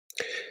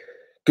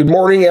Good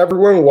morning,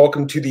 everyone.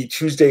 Welcome to the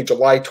Tuesday,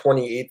 July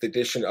 28th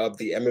edition of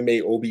the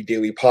MMA OB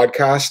Daily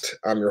Podcast.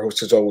 I'm your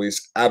host, as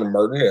always, Adam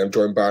Martin, and I'm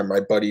joined by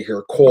my buddy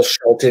here, Cole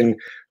Shelton,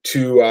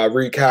 to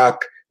recap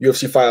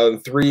UFC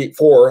Fight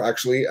 4,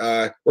 actually,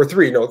 or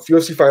 3, no,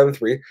 UFC Fight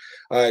 3,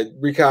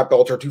 recap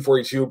Bellator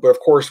 242, but of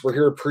course, we're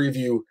here to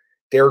preview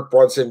Derek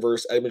Brunson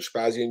versus Edmund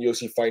Shahbazyan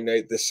UFC Fight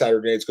Night this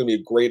Saturday. It's going to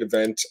be a great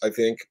event, I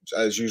think,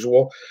 as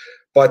usual.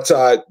 But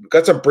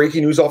got some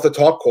breaking news off the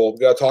top, Cole. We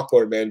got to talk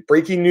about it, man.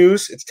 Breaking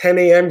news. It's 10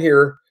 a.m.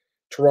 here,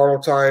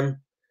 Toronto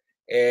time.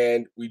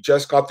 And we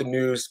just got the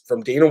news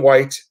from Dana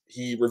White.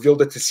 He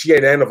revealed it to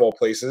CNN, of all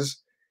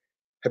places.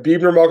 Khabib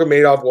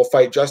Nurmagomedov will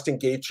fight Justin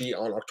Gaethje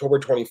on October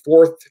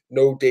 24th.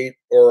 No date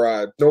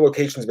or no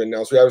location's been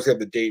announced. We obviously have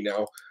the date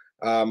now.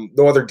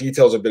 No other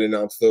details have been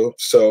announced, though.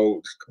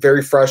 So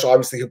very fresh.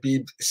 Obviously,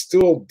 Khabib is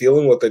still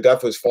dealing with the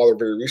death of his father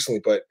very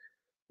recently, but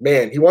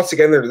man, he wants to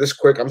get in there this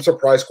quick. I'm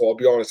surprised, Cole. I'll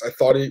be honest. I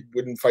thought he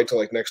wouldn't fight till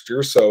like next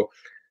year. So,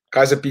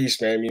 guy's a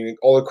beast, man. I mean,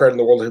 all the credit in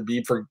the world to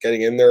Khabib for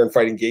getting in there and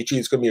fighting Gaethje.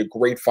 It's going to be a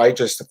great fight.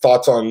 Just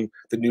thoughts on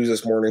the news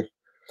this morning.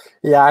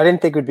 Yeah, I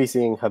didn't think we'd be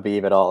seeing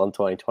Khabib at all in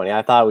 2020.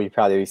 I thought we'd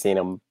probably be seeing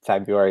him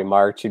February,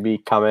 March. He'd be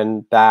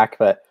coming back,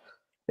 but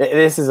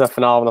this is a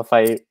phenomenal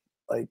fight.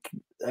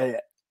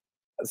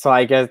 So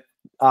I guess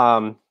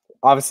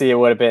obviously it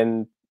would have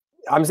been.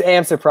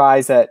 I'm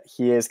surprised that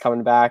he is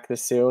coming back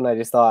this soon. I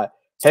just thought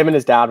him and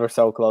his dad were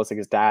so close. Like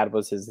his dad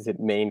was his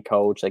main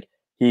coach. Like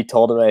he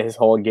told him his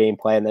whole game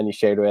plan. Then he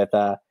shared with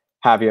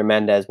Javier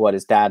Mendez what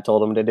his dad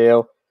told him to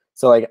do.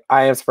 So like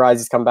I am surprised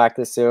he's come back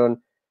this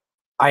soon.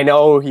 I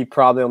know he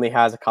probably only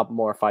has a couple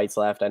more fights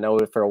left. I know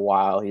for a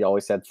while he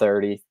always said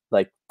 30,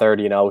 like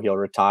 30-0, he'll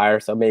retire.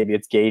 So maybe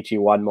it's Gaethje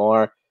one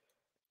more.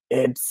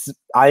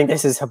 I think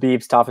this is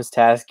Khabib's toughest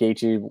test.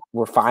 Gaethje,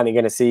 we're finally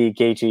going to see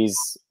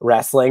Gaethje's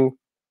wrestling.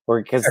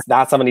 Because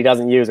that's something he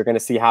doesn't use. We're going to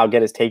see how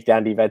good his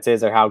takedown defense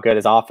is or how good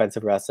his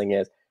offensive wrestling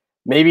is.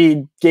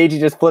 Maybe Gaethje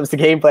just flips the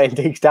gameplay and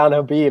takes down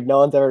Khabib. No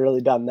one's ever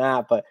really done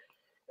that, but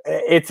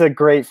it's a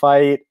great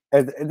fight.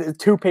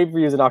 2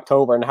 pay-per-views in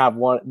October and have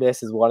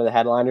this is one of the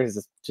headliners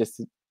is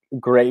just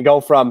great. You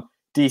go from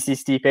DC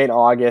Stipe in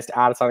August,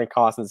 Adesanya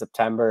Cost in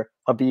September,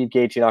 Khabib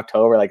Gaethje in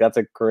October. Like that's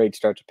a great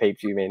stretch of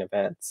pay-per-view main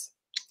events.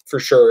 For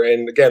sure.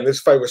 And again,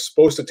 this fight was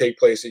supposed to take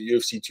place at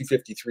UFC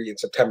 253 in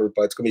September,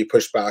 but it's going to be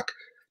pushed back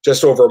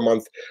just over a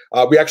month.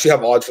 We actually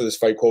have odds for this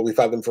fight, Cole. We've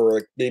had them for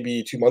like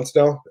maybe 2 months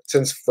now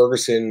since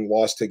Ferguson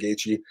lost to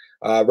Gaethje.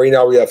 Right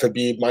now we have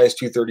Khabib minus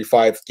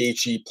 235,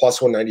 Gaethje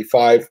plus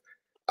 195.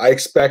 I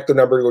expect the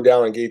number to go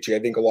down on Gaethje. I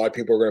think a lot of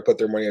people are going to put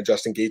their money on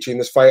Justin Gaethje in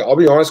this fight. I'll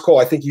be honest, Cole.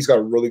 I think he's got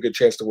a really good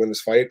chance to win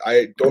this fight.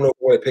 I don't know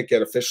what I pick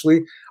yet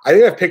officially. I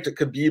think I've picked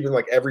Khabib in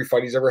like every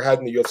fight he's ever had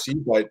in the UFC,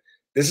 but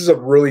this is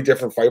a really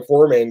different fight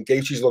for him, and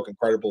Gaethje's look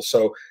incredible.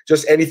 So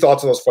just any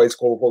thoughts on those fights,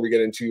 Cole, before we get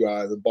into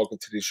the bulk of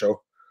today's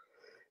show?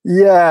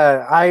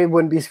 Yeah, I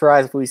wouldn't be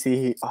surprised if we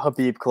see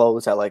Khabib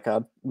close at like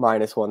a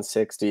minus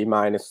 160,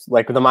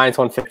 like the minus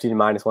 150 to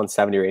minus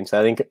 170 range. So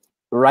I think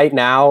right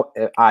now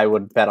I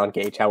would bet on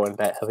Gaethje. I wouldn't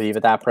bet Khabib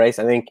at that price.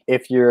 I think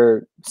if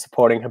you're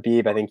supporting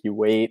Khabib, I think you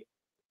wait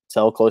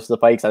till close to the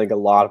fight because I think a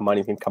lot of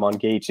money can come on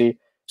Gaethje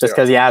just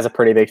because he has a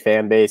pretty big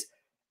fan base.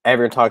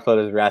 Everyone talks about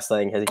his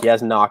wrestling. He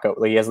has knockout.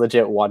 Like he has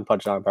legit one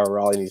punch on power.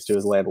 All he needs to do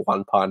is land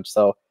one punch.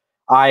 So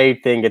I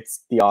think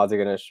the odds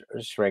are going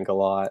to shrink a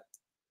lot.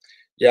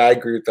 Yeah, I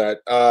agree with that.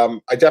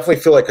 I definitely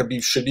feel like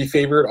Khabib should be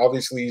favored.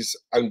 Obviously, he's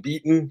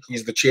unbeaten.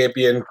 He's the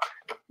champion.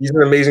 He's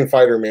an amazing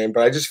fighter, man.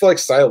 But I just feel like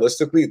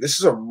stylistically, this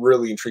is a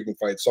really intriguing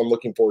fight. So I'm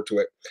looking forward to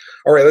it.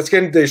 All right, let's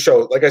get into the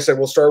show. Like I said,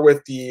 we'll start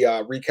with the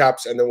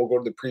recaps, and then we'll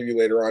go to the preview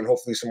later on.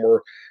 Hopefully some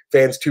more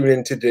fans tune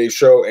in to today's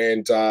show.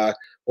 And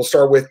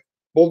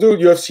we'll do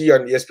UFC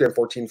on ESPN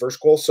 14 first,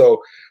 Cole.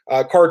 So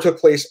card took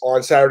place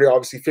on Saturday,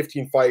 obviously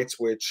 15 fights,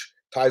 which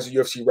ties the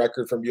UFC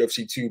record from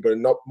UFC 2. But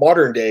in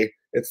modern day,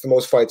 it's the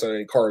most fights on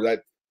any card.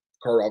 That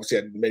card obviously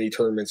had many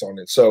tournaments on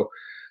it. So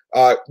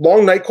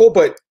long night, Cole.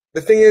 But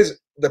the thing is,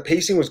 the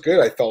pacing was good,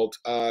 I felt,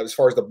 as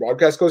far as the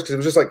broadcast goes, because it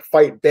was just like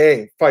fight,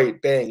 bang.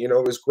 You know,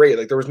 it was great.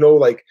 Like there was no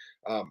like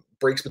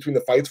breaks between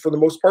the fights for the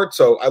most part.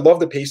 So I love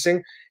the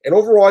pacing. And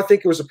overall, I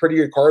think it was a pretty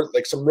good card.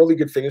 Like some really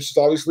good finishes,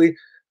 obviously.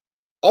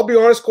 I'll be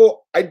honest,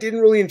 Cole, I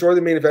didn't really enjoy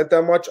the main event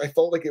that much. I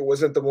felt like it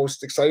wasn't the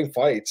most exciting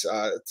fight.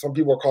 Some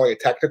people are calling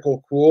it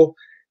technical, cool.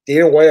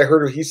 Dana White, I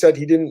heard what he said.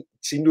 He didn't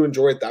seem to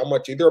enjoy it that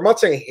much either. I'm not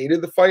saying I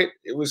hated the fight.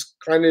 It was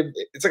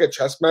it's like a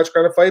chess match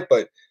kind of fight,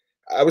 but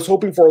I was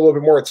hoping for a little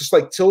bit more. It's just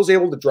like Till's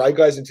able to drive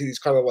guys into these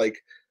kind of like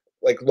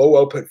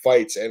low output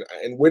fights. And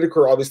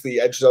Whitaker obviously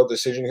edges out the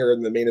decision here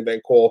in the main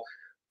event, Cole.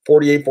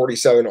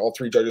 48-47, all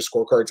 3 judges'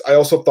 scorecards. I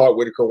also thought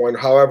Whitaker won.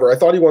 However, I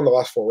thought he won the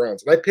last 4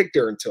 rounds. And I picked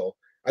Darren Till.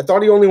 I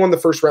thought he only won the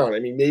first round. I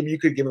mean, maybe you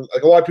could give him,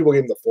 like a lot of people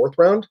gave him the 4th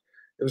round.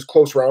 It was a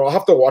close round. I'll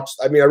have to watch.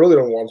 I mean, I really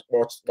don't want to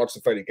watch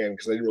the fight again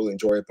because I didn't really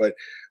enjoy it. But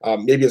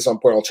maybe at some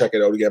point I'll check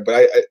it out again.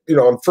 But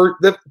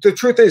the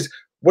truth is,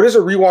 what does a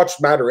rewatch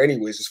matter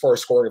anyways as far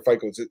as scoring a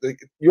fight goes?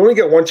 You only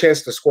get one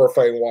chance to score a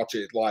fight and watch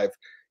it live.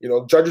 You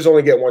know, judges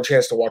only get one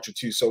chance to watch it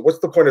too. So what's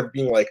the point of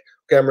being like,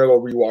 okay, I'm gonna go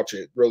rewatch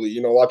it? Really,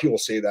 you know, a lot of people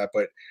say that,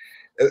 but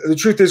The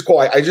truth is, Cole,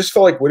 I just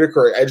felt like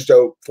Whitaker edged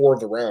out 4 of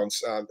the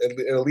rounds,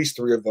 in at least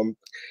 3 of them.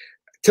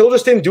 Till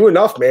just didn't do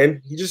enough,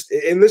 man. He just,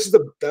 and this is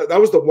that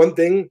was the one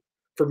thing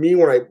for me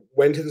when I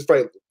went to this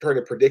fight trying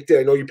to predict it.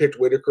 I know you picked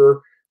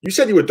Whitaker. You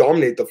said he would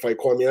dominate the fight,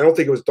 Cole. I mean, I don't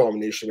think it was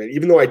domination, man.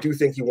 Even though I do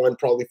think he won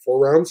probably 4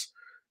 rounds,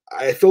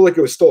 I feel like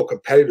it was still a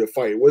competitive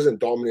fight. It wasn't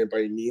dominant by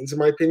any means, in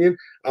my opinion.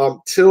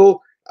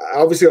 Till,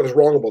 obviously, I was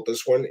wrong about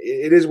this one.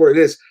 It is what it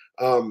is.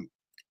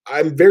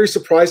 I'm very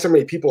surprised how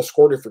many people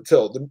scored it for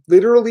Till.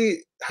 Literally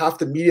half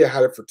the media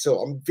had it for Till.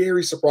 I'm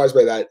very surprised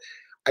by that.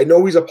 I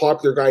know he's a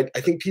popular guy.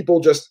 I think people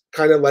just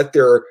kind of let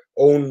their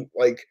own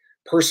like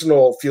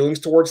personal feelings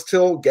towards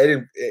Till get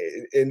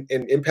in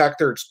impact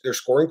their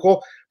scoring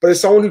call. But as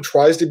someone who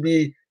tries to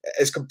be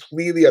as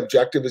completely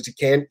objective as he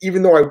can,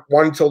 even though I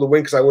wanted Till to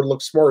win because I would have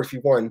looked smart if he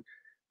won,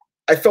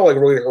 I felt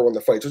like Whitaker won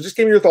the fight. So just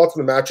give me your thoughts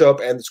on the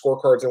matchup and the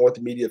scorecards and what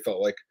the media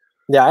felt like.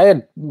 Yeah, I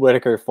had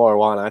Whitaker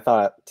 4-1. I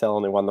thought Till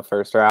only won the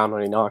first round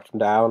when he knocked him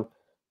down.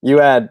 You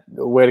had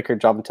Whitaker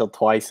jumping Till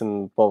twice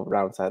in both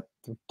rounds. At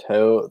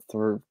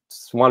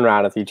 1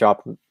 round if he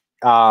dropped.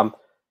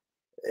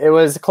 It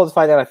was a close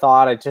fight than I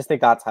thought. I just think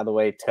that's how the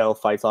way Till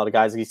fights a lot of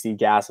guys. Like you see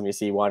Gaslam, you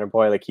see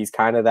Wonderboy. Like he's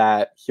kind of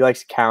that. He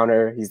likes to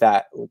counter. He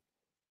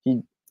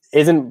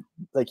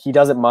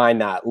doesn't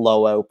mind that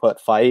low output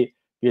fight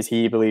because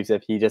he believes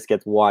if he just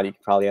gets one, he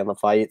can probably end the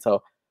fight.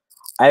 So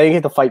I think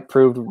if the fight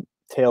proved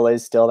Till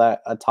is still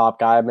a top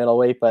guy at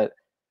middleweight, but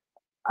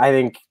I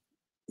think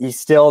he's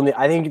still.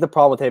 I think the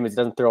problem with him is he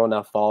doesn't throw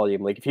enough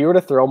volume. Like if he were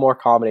to throw more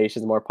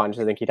combinations, more punches,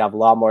 I think he'd have a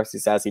lot more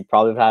success. He'd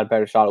probably have had a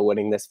better shot at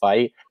winning this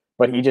fight.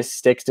 But he just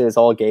sticks to his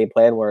whole game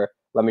plan where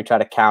let me try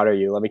to counter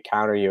you,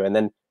 and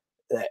then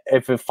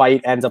if a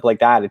fight ends up like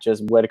that, it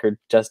just Whitaker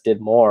just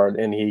did more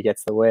and he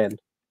gets the win.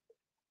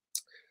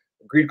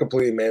 Agreed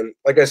completely, man.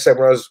 Like I said,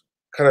 when I was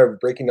kind of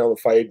breaking down the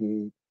fight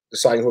and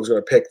deciding who I was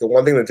going to pick, the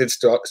one thing that did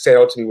stand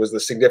out to me was the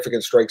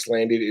significant strikes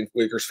landed in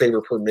Whitaker's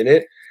favor per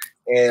minute.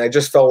 And I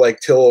just felt like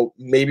Till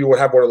maybe would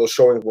have one of those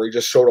showings where he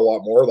just showed a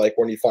lot more, like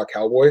when he fought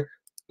Cowboy.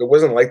 It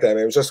wasn't like that,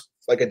 man. It was just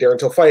like a Darren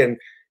Till fight. And,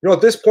 you know,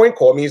 at this point,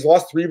 Cole, I mean, he's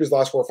lost 3 of his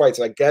last 4 fights.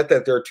 And I get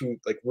that they're 2,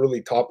 like,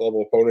 really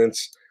top-level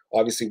opponents,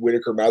 obviously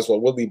Whitaker,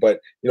 Masvidal, Woodley.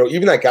 But, you know,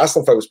 even that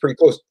Gastelum fight was pretty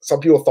close.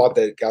 Some people thought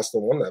that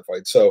Gastelum won that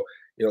fight. So,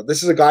 you know,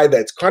 this is a guy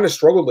that's kind of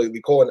struggled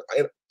lately, Cole.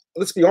 And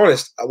let's be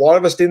honest, a lot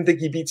of us didn't think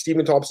he beat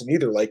Stephen Thompson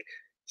either. Like,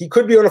 he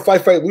could be on a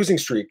 5-fight losing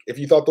streak if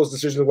you thought those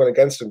decisions went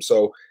against him.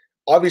 So,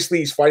 obviously,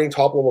 he's fighting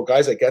top-level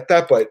guys. I get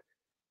that. But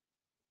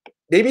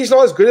maybe he's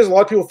not as good as a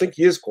lot of people think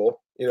he is, Cole,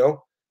 you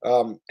know?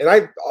 And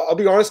I'll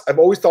be honest, I've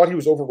always thought he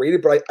was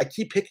overrated, but I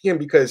keep picking him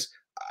because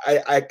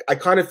I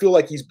kind of feel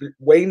like he's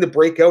waiting to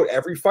break out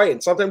every fight.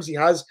 And sometimes he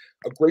has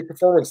a great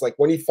performance, like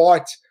when he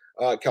fought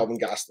Kelvin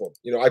Gastelum.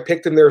 You know, I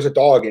picked him there as a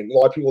dog, and a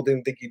lot of people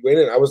didn't think he'd win.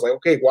 And I was like,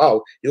 okay,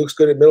 wow, he looks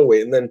good at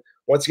middleweight. And then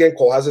once again,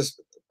 Cole has this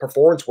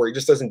performance where he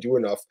just doesn't do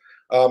enough.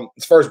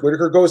 As far as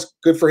Whitaker goes,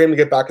 good for him to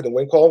get back in the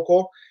win column,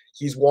 Cole.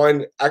 He's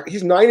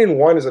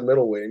 9-1 as a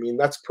middleweight. I mean,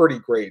 that's pretty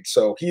great.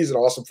 So he's an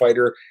awesome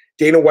fighter.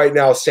 Dana White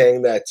now is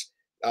saying that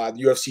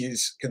the UFC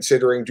is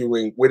considering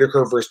doing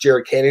Whitaker versus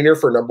Jared Cannonier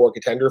for a number 1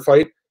 contender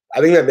fight. I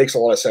think that makes a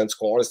lot of sense,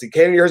 Cole. Honestly,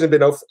 Cannonier hasn't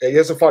been out. He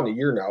hasn't fought in a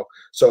year now.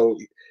 So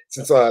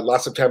since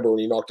last September when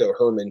he knocked out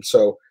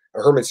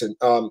Hermanson.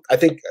 I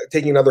think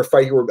taking another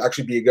fight here would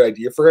actually be a good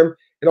idea for him.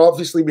 And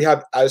obviously, we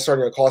have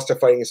Adesanya and Costa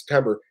fighting in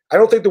September. I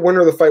don't think the winner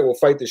of the fight will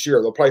fight this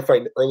year. They'll probably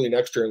fight early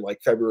next year in like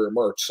February or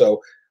March.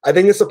 So I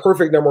think it's the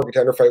perfect number 1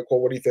 contender fight,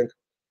 Cole. What do you think?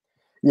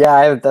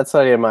 Yeah, that's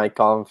what I had in my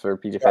column for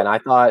PJ Fan. I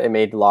thought it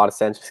made a lot of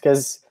sense just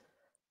because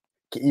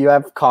you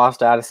have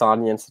Costa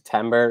Adesanya in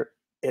September.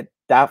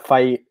 That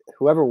fight,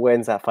 whoever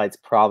wins that fight's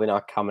probably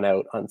not coming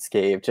out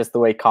unscathed. Just the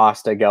way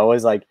Costa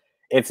goes, like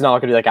it's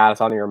not going to be like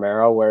Adesanya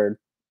Romero where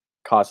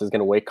Costa's going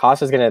to wait.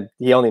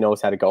 He only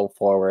knows how to go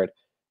forward.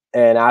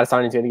 And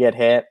Adesanya's going to get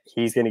hit.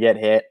 He's going to get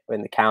hit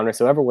in the counter.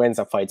 So whoever wins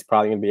that fight's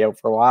probably going to be out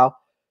for a while.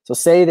 So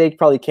say they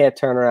probably can't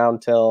turn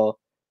around till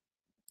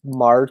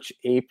March,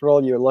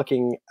 April. You're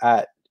looking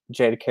at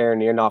Jared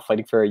Cannonier not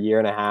fighting for a year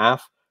and a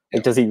half.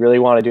 Like, does he really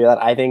want to do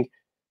that? I think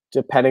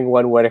depending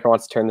when Whitaker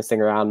wants to turn this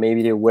thing around,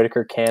 maybe do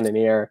Whitaker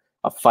Cannonier,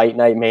 a fight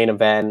night main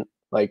event,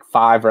 like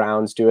 5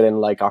 rounds, do it in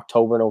like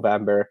October,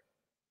 November,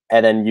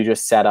 and then you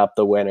just set up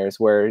the winners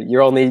where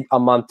you're only a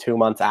month, 2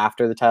 months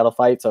after the title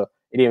fight. So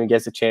it even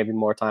gives the champion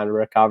more time to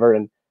recover.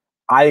 And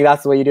I think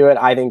that's the way you do it.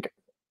 I think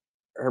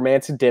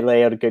Hermanson did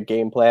lay out a good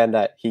game plan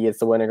that he gets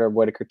the winner of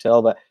Whitaker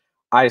Till, but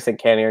I just think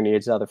Cannonier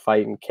needs another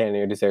fight, and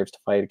Cannonier deserves to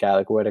fight a guy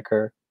like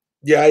Whitaker.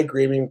 Yeah, I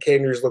agree. I mean,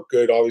 Cannonier's look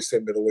good, obviously,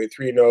 in middleweight,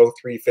 3-0,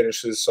 3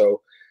 finishes.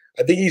 So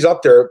I think he's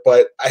up there,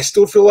 but I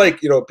still feel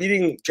like, you know,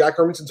 beating Jack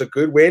Hermanson's a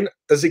good win.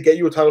 Does it get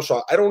you a title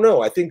shot? I don't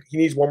know. I think he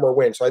needs one more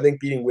win. So I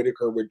think beating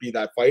Whitaker would be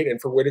that fight. And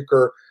for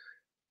Whitaker,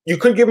 you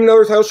could give him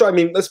another title shot. I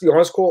mean, let's be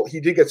honest, Cole, he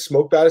did get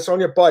smoked by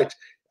Adesanya, but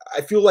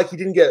I feel like he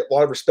didn't get a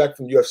lot of respect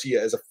from UFC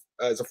as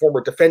a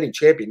former defending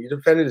champion. He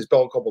defended his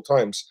belt a couple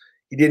times.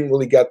 He didn't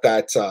really get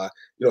that,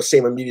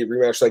 same immediate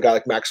rematch that a guy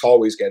like Max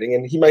Holloway's getting,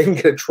 and he might even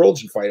get a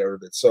trilogy fight out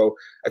of it. So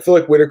I feel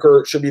like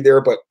Whitaker should be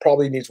there, but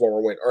probably needs one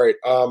more win. All right,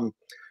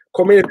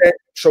 Co-main event,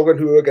 Shogun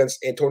Rua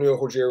against Antonio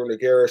Rogério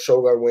Nogueira.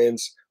 Shogun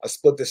wins a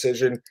split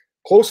decision.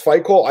 Close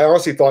fight call. I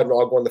honestly thought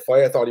Nog won the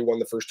fight. I thought he won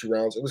the first 2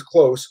 rounds. It was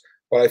close,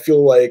 but I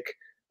feel like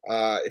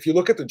if you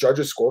look at the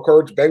judges'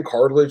 scorecards, Ben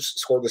Cartilage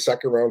scored the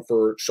second round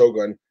for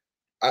Shogun,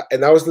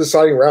 and that was the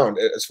deciding round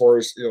as far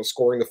as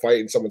scoring the fight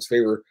in someone's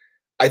favor.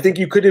 I think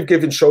you could have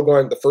given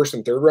Shogun the first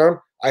and third round.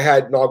 I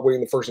had Nog winning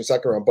the first and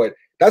second round, but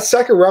that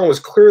second round was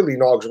clearly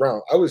Nog's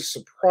round. I was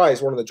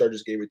surprised one of the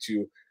judges gave it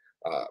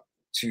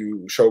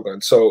to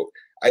Shogun. So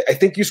I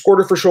think you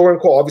scored it for Shogun.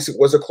 Cole. Obviously, it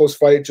was a close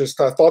fight. Just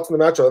thoughts on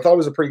the matchup. I thought it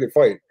was a pretty good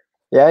fight.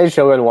 Yeah,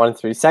 Shogun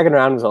 1-3. Second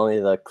round was only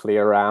the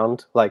clear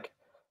round. Like,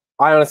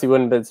 I honestly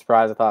wouldn't have been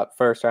surprised. I thought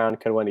first round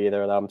could win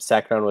either of them.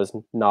 Second round was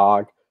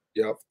Nog.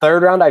 Yep.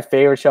 Third round, I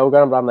favored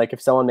Shogun, but I'm like,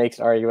 if someone makes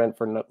an argument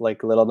for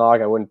like Little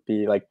Nog, I wouldn't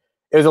be like.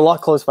 It was a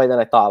lot close fight than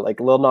I thought. Like,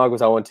 Lil Nog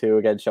was 0-2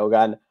 against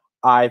Shogun.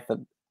 It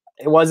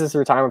was his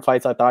retirement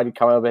fight, so I thought he'd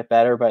come out a bit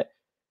better. But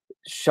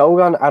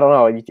Shogun, I don't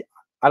know.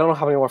 I don't know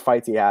how many more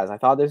fights he has. I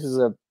thought this was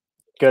a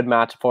good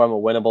match for him,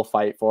 a winnable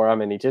fight for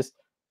him, and he just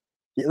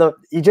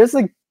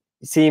like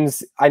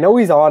seems. I know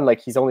he's on like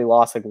he's only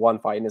lost like 1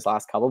 fight in his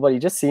last couple, but he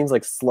just seems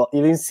like slow.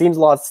 He seems a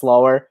lot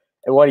slower,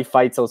 and when he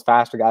fights those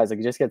faster guys, like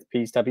he just gets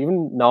pieced up.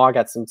 Even Nog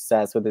had some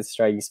success with his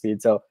striking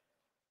speed, so.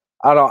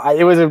 I don't know.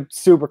 It was a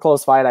super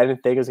close fight. I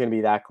didn't think it was going to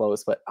be that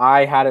close, but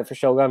I had it for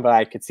Shogun, but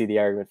I could see the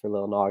argument for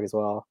Lil Nog as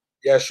well.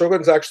 Yeah,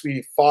 Shogun's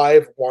actually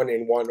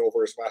 5-1-1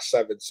 over his last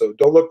 7. So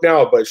don't look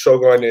now, but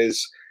Shogun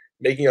is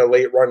making a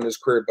late run in his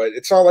career. But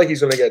it's not like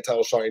he's going to get a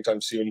title shot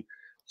anytime soon.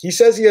 He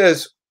says he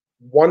has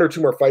 1 or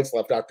 2 more fights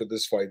left after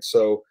this fight.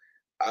 So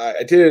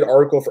I did an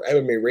article for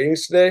MMA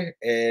ratings today,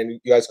 and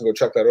you guys can go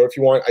check that out if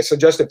you want. I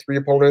suggested 3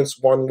 opponents.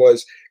 One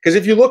was because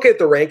if you look at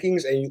the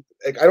rankings, and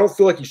I don't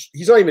feel like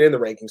he's not even in the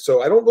rankings,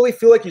 so I don't really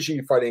feel like he should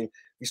be fighting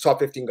these top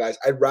 15 guys.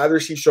 I'd rather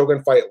see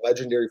Shogun fight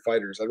legendary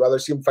fighters. I'd rather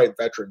see him fight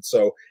veterans.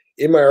 So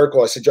in my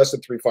article, I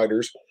suggested 3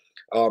 fighters.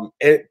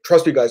 And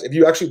trust me, guys, if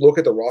you actually look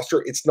at the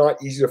roster, it's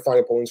not easy to find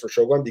opponents for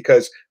Shogun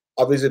because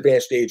of his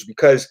advanced age.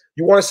 Because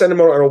you want to send him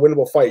out on a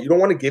winnable fight. You don't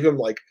want to give him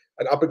like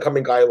an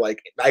up-and-coming guy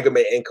like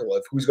Magomed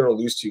Ankalaev, who's going to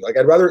lose to. Like,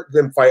 I'd rather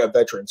them fight a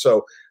veteran.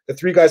 So the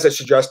 3 guys I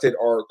suggested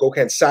are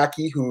Gokhan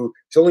Saki, who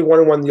is only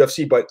 1-1 in the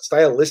UFC, but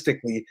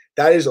stylistically,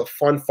 that is a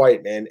fun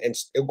fight, man. And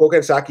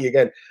Gokhan Saki,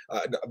 again,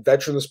 a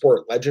veteran of the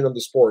sport, legend of the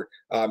sport,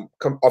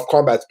 of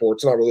combat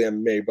sports, not really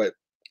MMA, but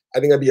I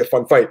think that'd be a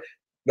fun fight.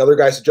 Another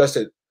guy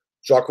suggested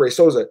Jacare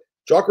Souza.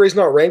 Jacare's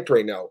not ranked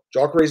right now.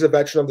 Jacare's a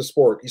veteran of the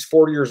sport. He's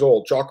 40 years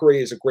old. Jacare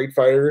is a great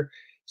fighter.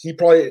 He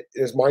probably,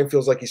 in his mind,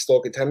 feels like he's still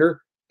a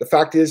contender. The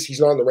fact is,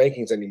 he's not in the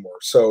rankings anymore.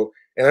 So,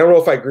 and I don't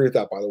know if I agree with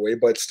that, by the way,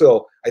 but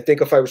still, I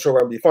think a fight with Shogun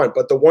would be fun.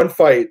 But the one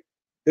fight,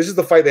 this is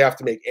the fight they have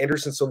to make.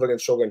 Anderson Silva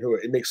against Shogun Rua.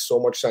 It makes so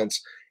much sense.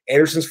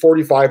 Anderson's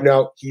 45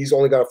 now. He's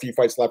only got a few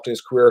fights left in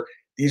his career.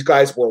 These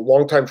guys were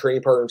longtime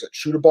training partners at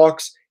Shoot a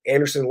Box.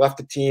 Anderson left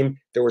the team.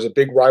 There was a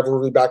big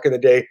rivalry back in the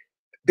day.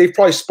 They've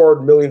probably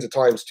sparred millions of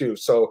times too.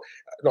 So,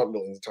 not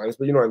millions of times,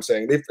 but you know what I'm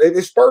saying.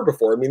 They've sparred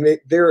before. I mean,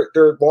 they're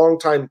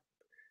longtime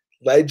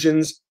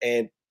legends,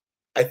 and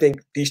I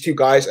think these 2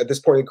 guys at this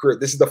point in the career,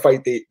 this is the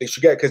fight they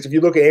should get. Because if you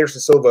look at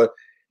Anderson Silva,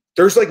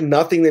 there's like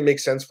nothing that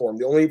makes sense for him.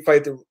 The only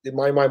fight that in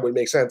my mind would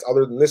make sense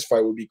other than this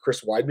fight would be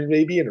Chris Weidman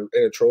maybe in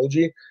a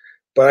trilogy.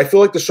 But I feel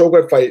like the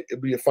Shogun fight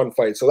would be a fun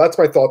fight. So that's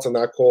my thoughts on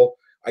that, Cole.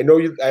 I know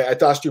I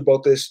asked you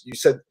about this. You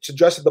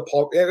suggested the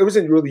Paul. It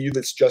wasn't really you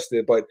that suggested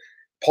it, but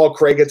Paul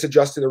Craig had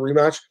suggested a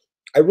rematch.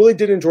 I really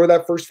did enjoy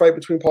that first fight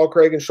between Paul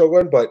Craig and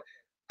Shogun, but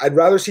I'd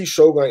rather see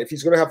Shogun if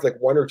he's going to have like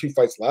 1 or 2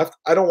 fights left.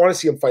 I don't want to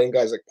see him fighting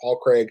guys like Paul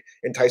Craig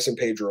and Tyson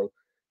Pedro.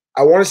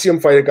 I want to see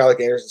him fight a guy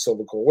like Anderson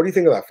Silva. Cole, what do you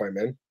think of that fight,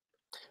 man?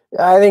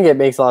 I think it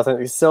makes a lot of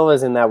sense.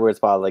 Silva's in that weird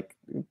spot. Like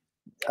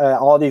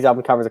all these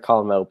up-and-comers are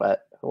calling him out,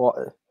 but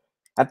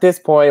at this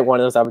point, one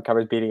of those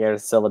up-and-comers beating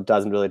Anderson Silva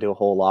doesn't really do a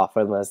whole lot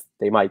for them as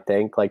they might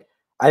think. Like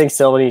I think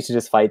Silva needs to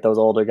just fight those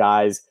older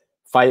guys,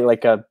 fight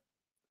like a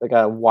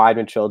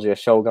Weidman trilogy, a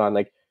Shogun,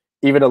 like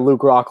even a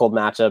Luke Rockhold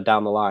matchup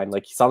down the line,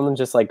 like something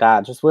just like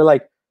that. Just where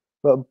like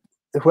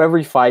whoever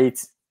he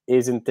fights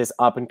isn't this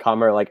up and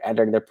comer like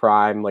entering their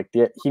prime. Like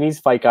he needs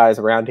to fight guys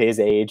around his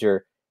age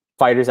or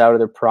fighters out of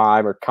their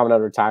prime or coming out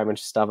of retirement,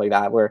 stuff like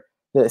that. Where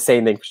the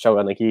same thing for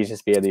Shogun, like he's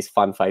just being these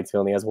fun fights. He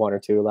only has 1 or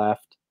 2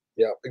 left.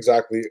 Yeah,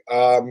 exactly.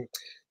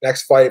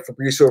 Next fight,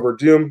 Fabricio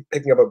Verdum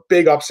picking up a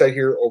big upset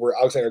here over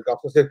Alexander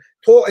Gustafsson.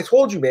 I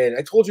told you, man.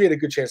 I told you he had a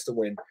good chance to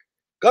win.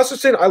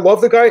 Gustafsson, I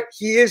love the guy.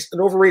 He is an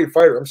overrated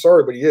fighter. I'm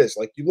sorry, but he is.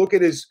 Like, you look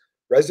at his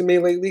resume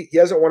lately, he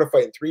hasn't won a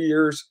fight in 3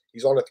 years.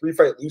 He's on a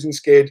 3-fight losing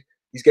skid.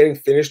 He's getting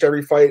finished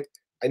every fight.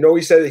 I know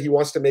he said that he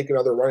wants to make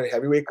another run at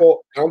heavyweight,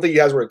 Cole. I don't think he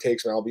has what it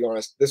takes, man. I'll be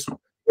honest. This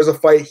was a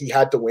fight he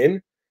had to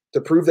win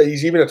to prove that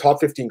he's even a top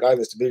 15 guy in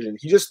this division.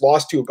 He just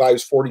lost to a guy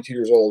who's 42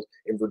 years old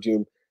in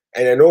Verdum.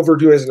 And I know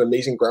Verdum has an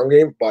amazing ground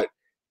game, but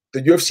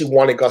the UFC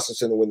wanted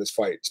Gustafsson to win this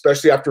fight,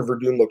 especially after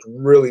Verdum looked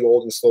really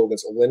old and slow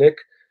against Oleinik.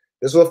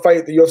 This was a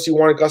fight the UFC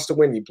wanted Gus to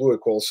win. He blew it,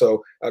 Cole.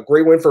 So a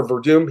great win for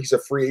Verdum. He's a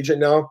free agent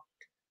now.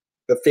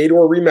 The Fedor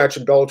rematch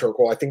in Bellator,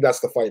 Cole. I think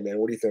that's the fight, man.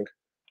 What do you think?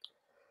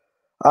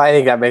 I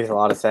think that makes a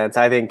lot of sense.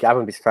 I think I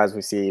wouldn't be surprised if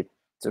we see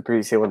a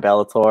pretty soon with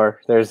Bellator.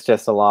 There's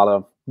just a lot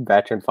of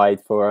veteran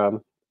fights for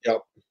him.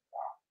 Yep.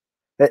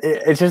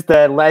 It's just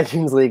the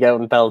Legends League out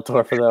in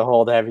Bellator for the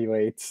whole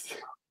heavyweights.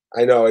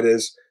 I know it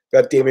is.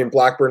 Got Damon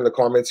Blackburn in the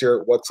comments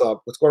here. What's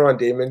up? What's going on,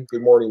 Damon?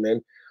 Good morning,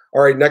 man.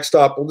 All right, next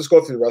up, we'll just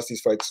go through the rest of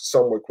these fights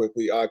somewhat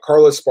quickly.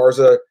 Carla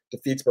Esparza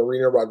defeats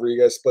Marina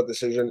Rodriguez, split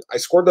decision. I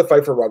scored the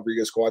fight for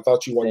Rodriguez. Cole. I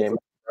thought she won the first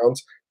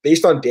rounds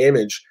based on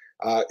damage.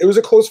 It was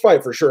a close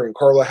fight for sure, and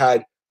Carla had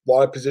a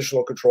lot of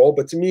positional control.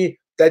 But to me,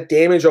 that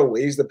damage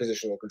outweighs the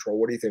positional control.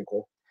 What do you think,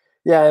 Cole?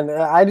 Yeah, and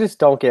I just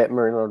don't get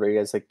Marina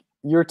Rodriguez. Like,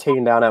 you're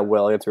taken down at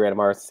will against Randa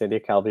Mars, Cynthia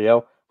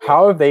Calvillo.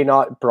 How have they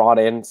not brought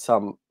in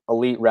some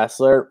elite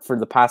wrestler for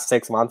the past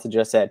 6 months and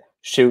just said,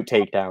 shoot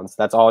takedowns?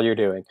 That's all you're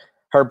doing.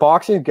 Her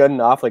boxing is good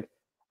enough. Like,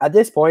 at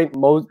this point,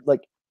 80%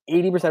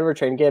 of her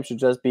training camp should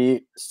just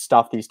be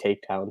stuff these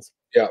takedowns.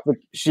 Yeah. Like,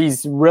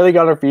 she's really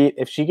got her feet.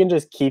 If she can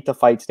just keep the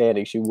fight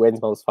standing, she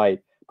wins most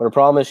fights. But her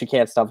problem is she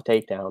can't stuff a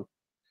takedown.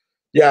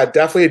 Yeah,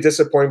 definitely a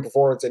disappointing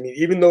performance. I mean,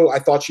 even though I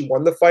thought she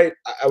won the fight,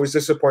 I was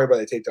disappointed by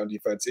the takedown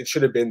defense. It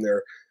should have been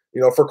there.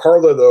 For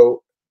Carla,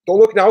 though, don't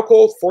look now,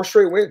 Cole, 4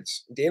 straight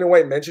wins. Dana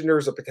White mentioned her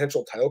as a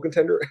potential title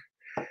contender.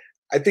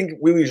 I think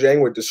Weili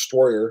Zhang would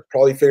destroy her,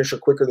 probably finish her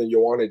quicker than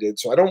Joanna did.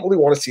 So I don't really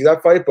want to see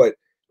that fight, but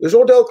there's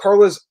no doubt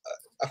Carla's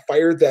a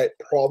fighter that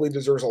probably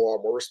deserves a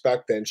lot more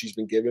respect than she's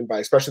been given by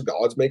especially the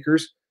odds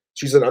makers.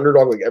 She's an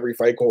underdog like every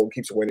fight, Cole, and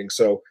keeps winning.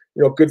 So,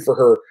 good for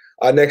her.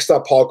 Next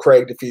up, Paul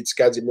Craig defeats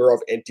Gazimirov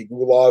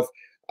Antigulov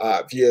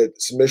via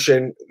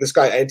submission. This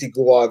guy,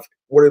 Antigulov,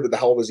 what the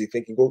hell was he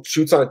thinking?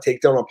 Shoots on a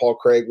takedown on Paul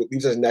Craig,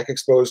 leaves his neck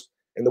exposed.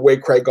 And the way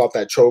Craig got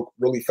that choke,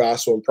 really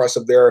fast, so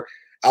impressive there.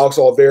 Alex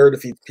Oliveira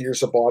defeats Peter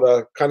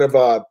Sabata. Kind of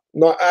I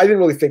didn't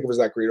really think it was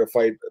that great a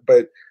fight,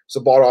 but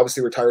Sabata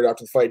obviously retired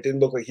after the fight. Didn't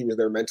look like he was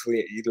there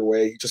mentally either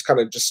way. He just kind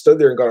of stood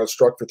there and got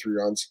outstruck for 3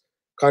 rounds.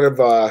 Kind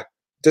of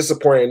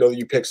disappointing. I know that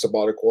you picked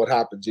Sabata. What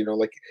happens? You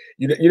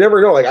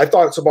never know. Like, I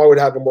thought Sabata would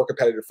have a more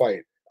competitive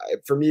fight.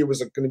 For me, it was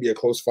going to be a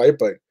close fight,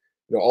 but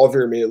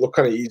Oliveira made it look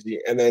kind of easy.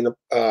 And then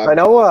I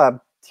know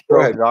he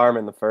broke his arm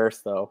in the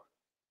first though.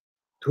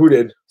 Who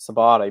did?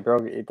 Sabata. He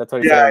broke. That's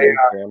what he said.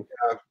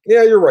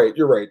 Yeah, you're right.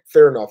 You're right.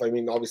 Fair enough. I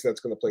mean, obviously that's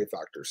going to play a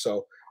factor.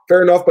 So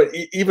fair enough. But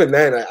even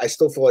then, I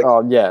still feel like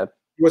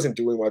he wasn't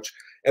doing much.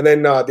 And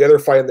then the other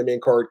fight in the main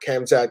card,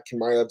 Khamzat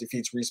Chimaev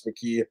defeats Reese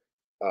McKee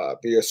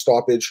via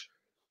stoppage.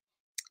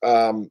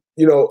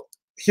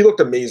 He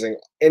looked amazing,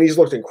 and he's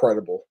looked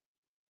incredible.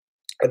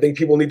 I think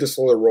people need to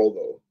slow their roll,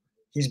 though.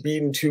 He's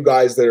beaten 2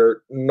 guys that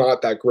are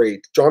not that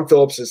great. John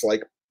Phillips is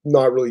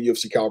not really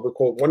UFC caliber.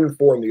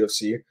 1-4 in the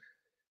UFC.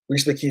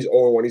 Reese McKee's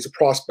 0-1. He's a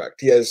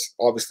prospect. He has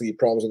obviously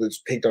problems with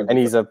his takedown. And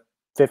he's a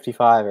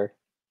 55er.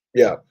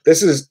 Yeah,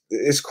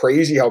 it's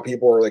crazy how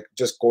people are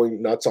just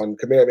going nuts on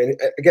Chimaev.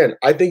 And again,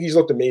 I think he's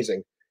looked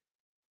amazing.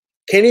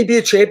 Can he be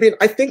a champion?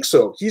 I think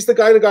so. He's the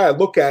guy I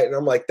look at, and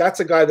I'm like, that's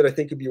a guy that I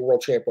think could be a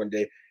world champ one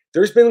day.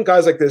 There's been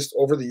guys like this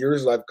over the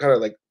years.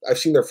 I've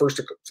seen their first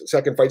or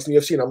second fights in the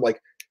UFC, and I'm like,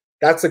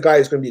 that's the guy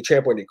who's going to be a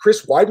champ one day.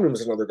 Chris Weidman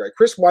was another guy.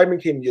 Chris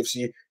Weidman came to the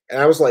UFC, and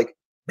I was like,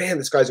 man,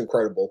 this guy's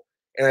incredible.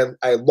 And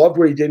I loved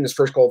what he did in his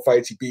first couple of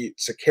fights. He beat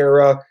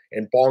Sakara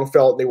and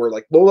Bongfeld. They were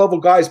low-level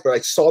guys, but I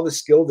saw the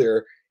skill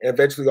there. And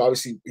eventually,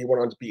 obviously, he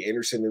went on to beat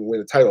Anderson and win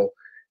the title.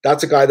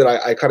 That's a guy that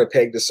I kind of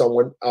pegged as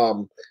someone.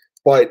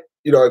 But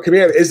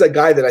Chimaev is a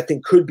guy that I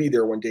think could be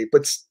there one day.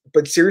 But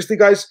seriously,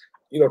 guys,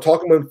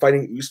 talking about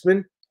fighting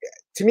Usman,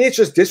 to me, it's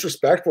just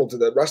disrespectful to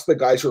the rest of the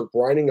guys who are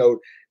grinding out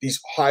these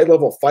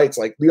high-level fights,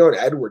 like Leon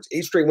Edwards,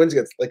 8 straight wins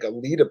against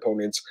elite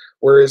opponents,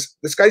 whereas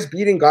this guy's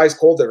beating guys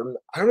cold that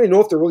I don't even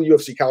know if they're really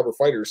UFC caliber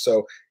fighters.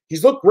 So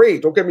he's looked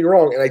great, don't get me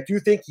wrong, and I do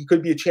think he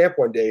could be a champ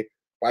one day.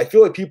 But I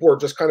feel like people are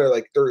just kind of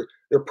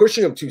they're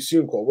pushing him too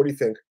soon. Cole, what do you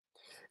think?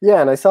 Yeah,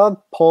 and I saw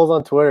polls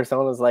on Twitter.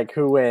 Someone was like,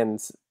 "Who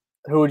wins?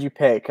 Who would you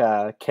pick?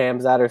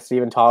 Khamzat or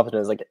Stephen Thompson?" It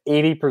was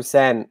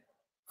 80%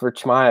 for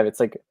Chimaev. It's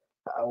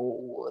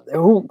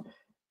who?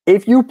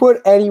 If you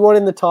put anyone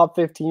in the top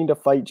 15 to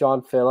fight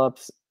John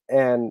Phillips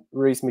and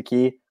Reese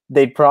McKee,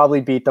 they'd probably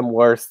beat them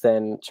worse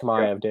than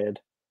Chimaev did.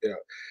 Yeah.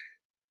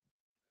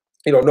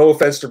 No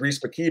offense to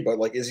Reese McKee,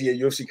 but is he a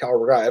UFC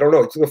caliber guy? I don't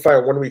know. He took a fight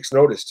on 1 week's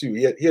notice too.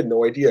 He had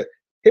no idea.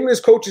 Him and his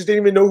coaches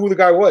didn't even know who the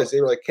guy was.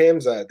 They were like,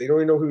 Khamzat. They don't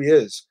even know who he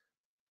is.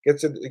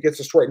 Gets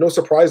destroyed. No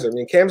surprise there. I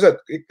mean, Khamzat,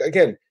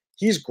 again,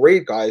 he's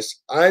great,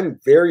 guys. I'm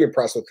very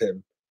impressed with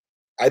him.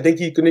 I think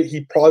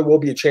he probably will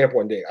be a champ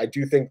one day. I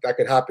do think that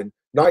could happen.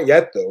 Not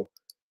yet, though.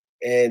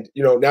 And,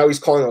 now he's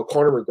calling out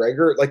Conor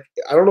McGregor.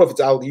 I don't know if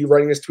it's Ali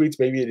writing his tweets.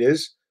 Maybe it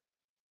is.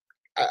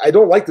 I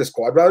don't like this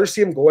call. I'd rather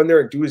see him go in there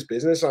and do his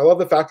business. And I love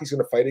the fact he's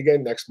going to fight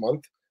again next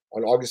month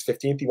on August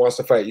 15th. He wants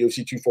to fight at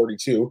UFC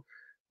 242,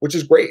 which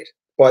is great.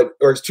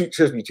 It's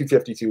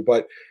 252.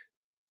 But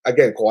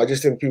again, Cole, I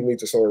just think people need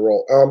to slow their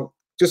roll.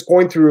 Just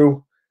going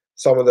through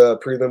some of the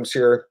prelims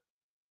here.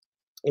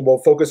 And we'll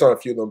focus on a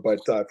few of them,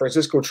 but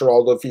Francisco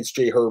Trinaldo defeats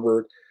Jay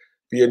Herbert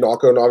via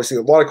knockout. And obviously,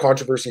 a lot of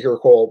controversy here,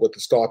 Cole, with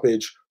the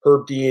stoppage.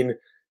 Herb Dean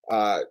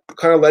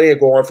kind of letting it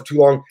go on for too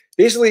long.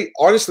 Basically,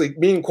 honestly,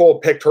 me and Cole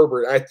picked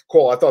Herbert.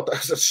 Cole, I thought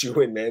that was a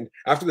shoe-in, man.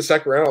 After the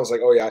second round, I was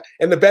like, oh, yeah.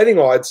 And the betting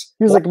odds.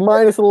 He was like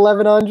minus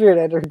 1,100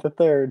 entering the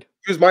third.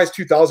 He was minus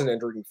 2,000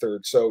 entering the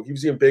third. So he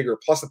was even bigger,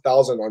 plus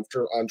 1,000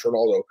 on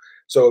Trinaldo.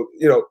 So,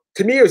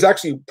 to me, it was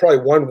actually probably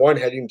 1-1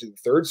 heading to the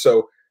third.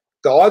 So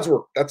the odds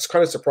that's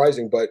kind of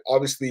surprising. But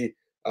obviously,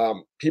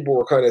 people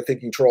were kind of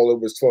thinking Trinaldo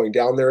was slowing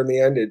down there in the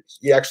end. And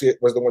he actually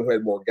was the one who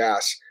had more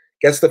gas.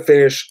 Gets the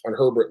finish on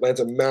Herbert,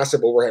 lands a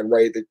massive overhand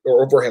right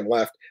or overhand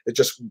left that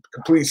just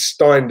completely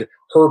stunned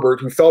Herbert,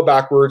 who fell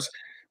backwards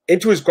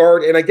into his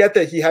guard. And I get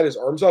that he had his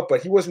arms up,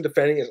 but he wasn't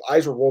defending. His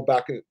eyes were rolled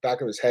back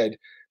of his head.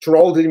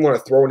 Trinaldo didn't want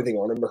to throw anything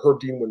on him, but Herb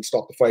Dean wouldn't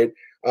stop the fight.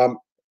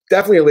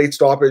 Definitely a late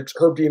stoppage.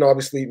 Herb Dean,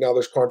 obviously, now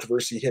there's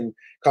controversy, him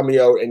coming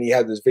out, and he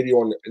had this video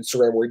on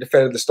Instagram where he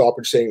defended the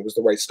stoppage, saying it was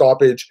the right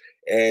stoppage,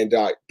 and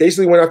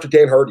basically went after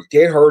Dan Hardy.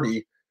 Dan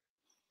Hardy,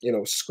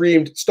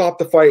 screamed, "Stop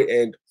the fight,"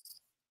 and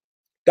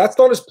that's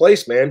not his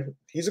place, man.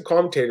 He's a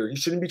commentator. He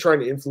shouldn't be trying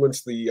to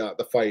influence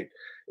the fight,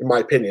 in my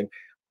opinion.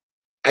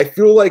 I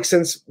feel like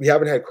since we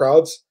haven't had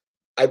crowds,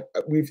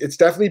 it's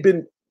definitely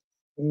been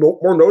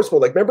more noticeable.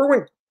 Like, remember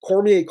when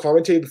Cormier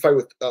commentated the fight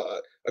with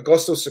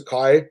Augusto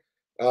Sakai,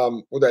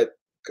 where that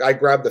guy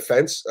grabbed the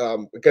fence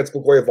against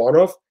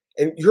Blagoy-Ivanov,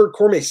 and you heard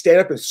Cormier stand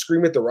up and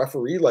scream at the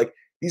referee? Like,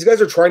 these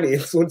guys are trying to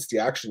influence the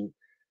action.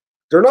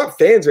 They're not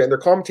fans, man. They're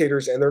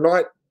commentators, and they're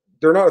not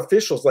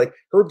officials. Like,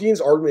 Herb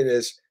Dean's argument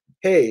is,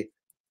 hey,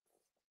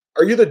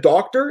 are you the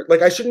doctor?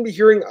 Like, I shouldn't be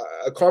hearing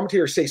a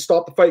commentator say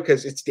stop the fight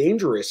because it's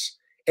dangerous.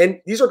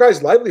 And these are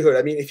guys' livelihood.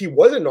 I mean, if he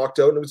wasn't knocked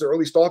out and it was an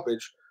early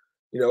stoppage,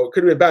 it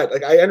could have been bad.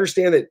 Like, I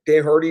understand that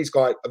Dan Hardy's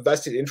got a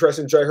vested interest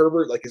in Jai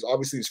Herbert, like, is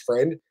obviously his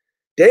friend.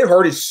 Dan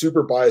Hardy's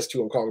super biased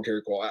too on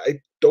commentary call.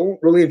 I don't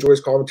really enjoy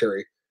his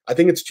commentary. I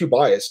think it's too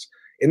biased.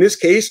 In this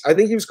case, I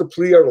think he was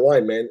completely out of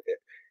line, man.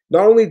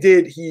 Not only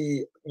did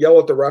he yell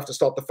at the ref to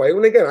stop the fight,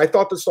 and again, I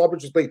thought the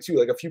stoppage was late too,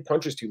 like a few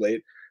punches too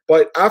late.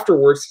 But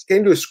afterwards, he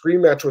came to a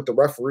scream match with the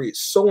referee.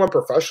 It's so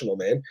unprofessional,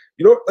 man.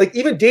 Like,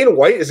 even Dana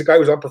White is a guy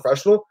who's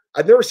unprofessional.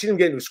 I've never seen him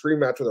get into a scream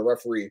match with a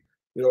referee.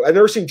 I've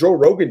never seen Joe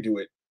Rogan do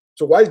it.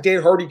 So why is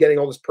Dan Hardy getting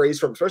all this praise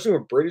from, especially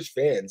from British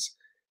fans?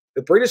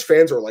 The British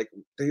fans are like,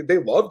 they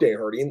love Dan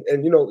Hardy. And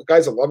the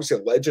guy's obviously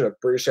a legend of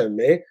British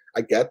MMA.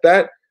 I get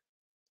that.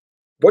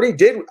 What he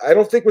did, I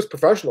don't think was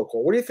professional,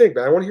 Cole. What do you think,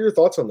 man? I want to hear your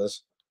thoughts on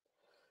this.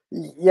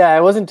 Yeah,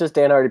 it wasn't just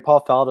Dan Hardy.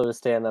 Paul Felder was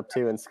standing up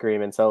too and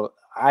screaming. So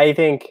I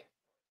think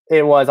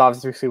it was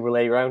obviously super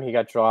late round. He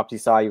got dropped. You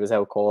saw he was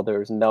out cold. There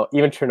was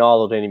even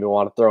Trinaldo didn't even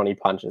want to throw any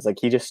punches. Like,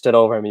 he just stood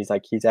over him. He's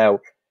like, he's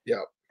out.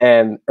 Yeah.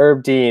 And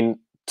Herb Dean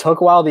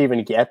took a while to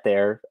even get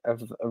there.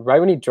 Right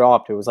when he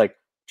dropped, it was like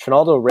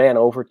Trinaldo ran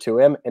over to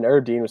him, and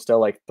Herb Dean was still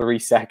like 3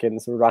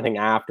 seconds running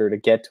after to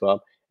get to him.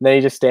 And then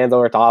he just stands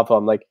over top of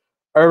him. Like,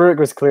 Herbert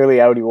was clearly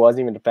out. He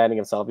wasn't even defending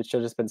himself. He should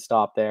have just been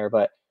stopped there.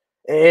 But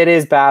it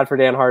is bad for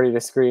Dan Hardy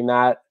to scream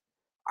that.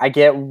 I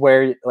get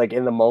where, like,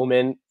 in the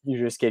moment, you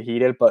just get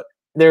heated, but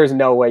there's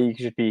no way you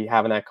should be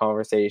having that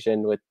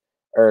conversation with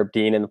Herb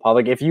Dean in the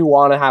public. If you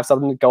want to have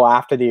something to go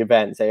after the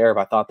event and say, Herb,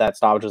 I thought that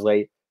stoppage was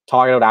late,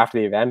 talk it out after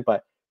the event,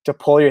 but to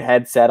pull your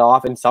headset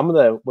off, and some of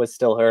the was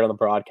still heard on the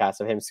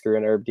broadcast of him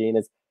screwing Herb Dean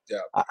is,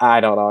 I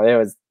don't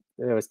know.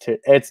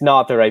 It's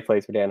not the right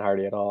place for Dan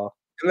Hardy at all.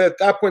 And at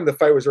that point, the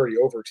fight was already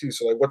over too.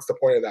 So, like, what's the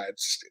point of that?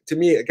 It's just, to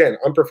me, again,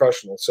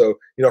 unprofessional. So,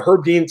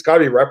 Herb Dean's got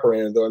to be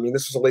reprimanded, though. I mean,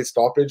 this was a late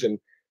stoppage, and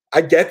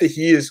I get that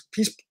he's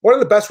one of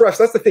the best refs.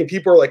 That's the thing.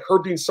 People are like,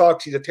 Herb Dean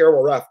sucks. He's a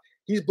terrible ref.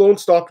 He's blown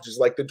stoppages.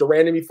 Like the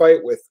Durandamy fight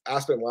with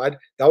Aspen Ladd,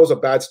 that was a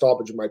bad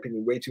stoppage, in my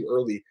opinion, way too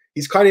early.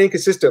 He's kind of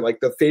inconsistent, like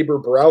the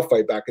Faber-Burrell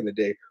fight back in the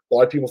day. A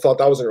lot of people thought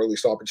that was an early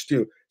stoppage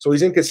too. So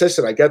he's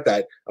inconsistent. I get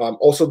that.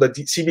 Also, the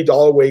CB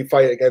Dalloway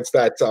fight against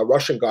that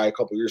Russian guy a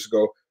couple years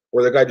ago,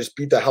 where the guy just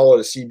beat the hell out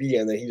of CB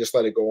and then he just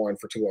let it go on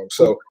for too long.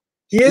 So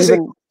he is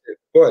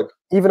go ahead.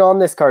 Even on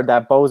this card,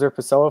 that Bozer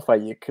Pessoa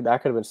fight,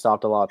 that could have been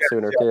stopped a lot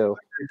sooner too.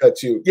 That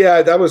too.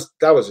 Yeah, that was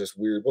just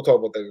weird. We'll talk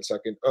about that in a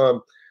second.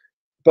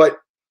 But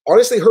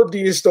honestly, Herb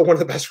Dean is still one of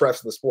the best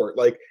refs in the sport.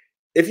 Like,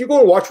 if you go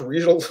and watch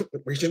regional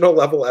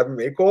level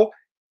MMA call,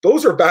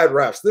 those are bad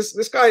refs.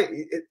 This guy,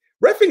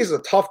 reffing is a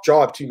tough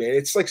job too, man.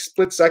 It's like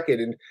split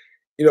second, and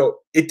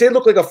it did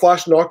look like a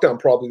flash knockdown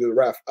probably to the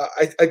ref.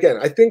 I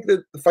think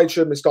that the fight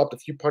should have been stopped a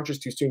few punches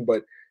too soon,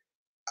 but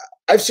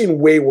I've seen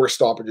way worse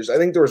stoppages. I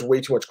think there was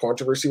way too much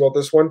controversy about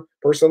this one,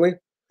 personally.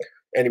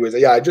 Anyways,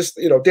 yeah, I just,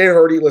 Dan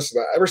Hardy,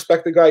 listen, I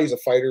respect the guy. He's a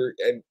fighter,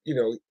 and,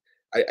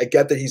 I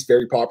get that he's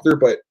very popular,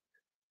 but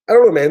I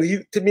don't know,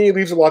 man. To me, he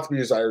leaves a lot to be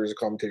desired as a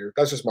commentator.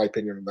 That's just my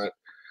opinion on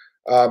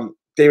that.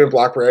 Damon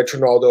Blackburn had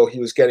Trinaldo. He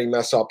was getting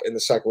messed up in the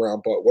second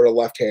round, but what a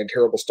left hand,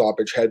 terrible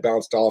stoppage. Head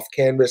bounced off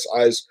canvas.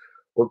 Eyes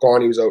were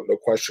gone. He was out, no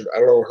question. I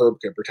don't know. Herb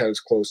can pretend it's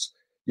close.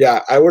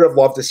 Yeah, I would have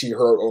loved to see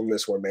Herb own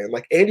this one, man.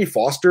 Like Andy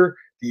Foster,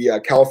 the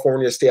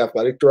California State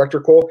Athletic Director,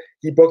 Cole,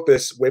 he booked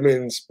this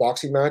women's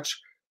boxing match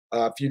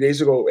a few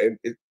days ago, and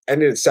it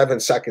ended in 7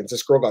 seconds.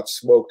 This girl got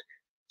smoked.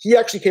 He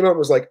actually came out and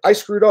was like, I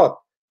screwed up.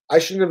 I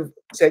shouldn't have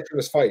sanctioned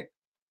this fight.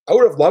 I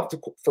would have loved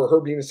for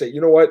Herb Dean to say,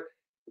 you know what?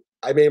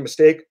 I made a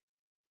mistake.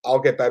 I'll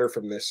get better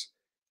from this.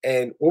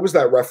 And what was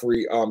that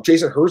referee?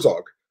 Jason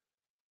Herzog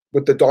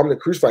with the Dominic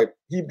Cruz fight.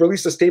 He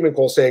released a statement,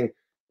 Cole, saying,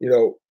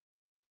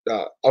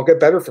 I'll get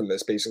better from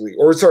this, basically.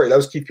 Or sorry, that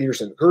was Keith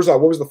Peterson.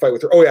 Herzog, what was the fight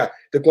with her? Oh yeah,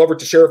 the Glover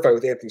Teixeira fight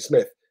with Anthony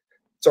Smith.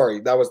 Sorry,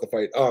 that was the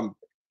fight.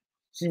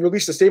 He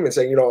released a statement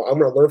saying, I'm going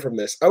to learn from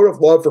this. I would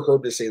have loved for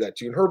Herb to say that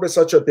too. And Herb has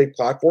such a big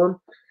platform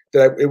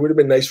that it would have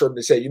been nice for him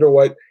to say, you know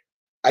what?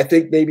 I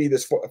think maybe the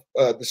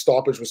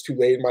stoppage was too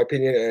late, in my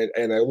opinion,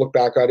 and I look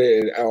back at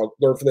it and I'll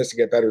learn from this to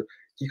get better.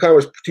 He kind of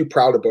was too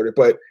proud about it,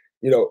 but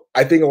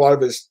I think a lot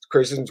of his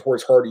criticism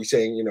towards Hardy,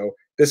 saying,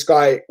 this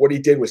guy, what he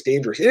did was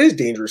dangerous. It is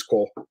dangerous,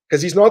 Cole,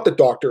 because he's not the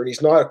doctor and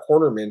he's not a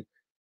cornerman.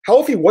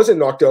 How if he wasn't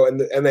knocked out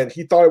and then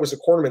he thought it was a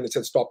cornerman that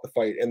said stop the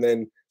fight and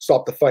then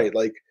stop the fight?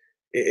 Like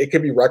it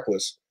could be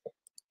reckless.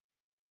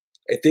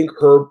 I think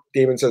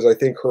Damon says, I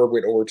think Herb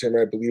went over to him.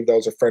 I believe that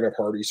was a friend of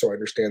Hardy, so I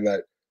understand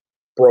that.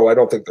 Bro, I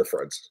don't think they're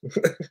friends.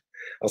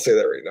 I'll say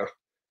that right now.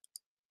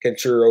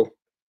 Kenshiro.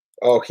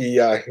 Oh, he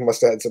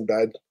must have had some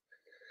bad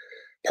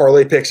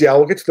parlay picks. Yeah,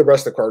 we'll get to the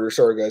rest of the Carter.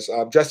 Sorry, guys.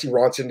 Jesse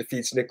Ronson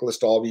defeats Nicholas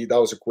Dalby.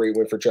 That was a great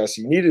win for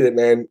Jesse. He needed it,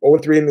 man.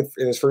 0-3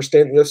 in his first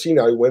stint in the UFC.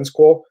 Now he wins,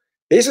 Cole.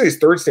 Basically his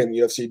third stint in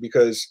the UFC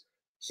because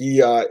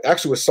he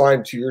actually was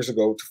signed 2 years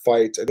ago to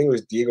fight, I think it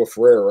was Diego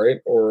Ferreira, right?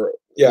 Or,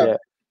 yeah.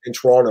 In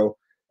Toronto.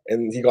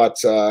 And he got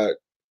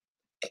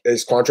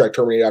his contract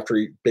terminated after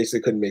he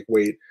basically couldn't make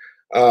weight.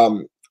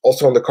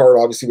 Also on the card,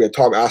 obviously, we had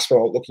Tom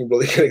Aspinall looking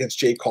really good against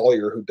Jay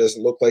Collier, who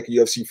doesn't look like a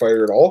UFC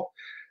fighter at all.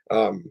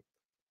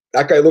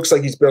 That guy looks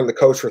like he's been on the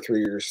couch for 3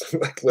 years,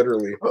 like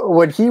literally.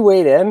 When he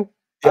weighed in,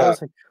 I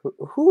was like,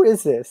 who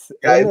is this?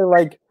 Yeah, and they're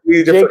like,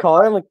 Jay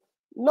Collier. I'm like,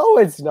 no,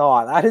 it's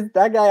not.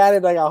 That guy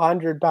added like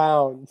 100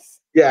 pounds.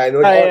 Yeah,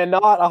 and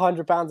not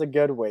 100 pounds a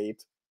good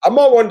weight. I'm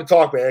not one to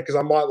talk, man, because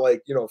I'm not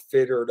like,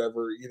 fit or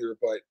whatever either.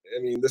 But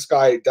I mean, this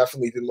guy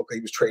definitely didn't look like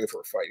he was training for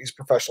a fight. He's a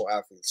professional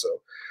athlete.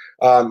 So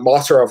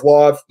Masarov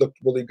Love looked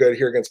really good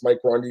here against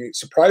Mike Grundy.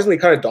 Surprisingly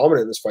kind of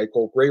dominant in this fight,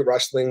 Cole. Great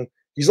wrestling.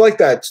 He's like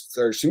that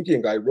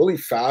Sukian guy, really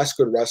fast,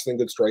 good wrestling,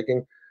 good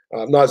striking.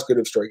 Not as good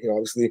at striking,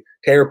 obviously.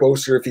 Tanner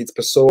Boaster defeats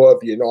Pessoa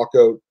via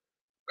knockout.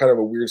 Kind of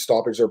a weird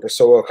stoppage there.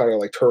 Pessoa kind of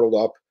like turtled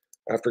up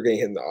after getting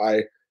hit in the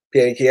eye.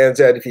 Piani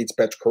Kianza defeats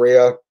Betch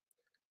Correa.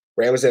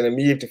 Ramazan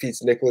Ameev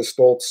defeats Nicholas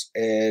Stoltz,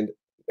 and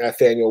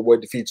Nathaniel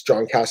Wood defeats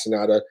John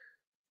Castaneda.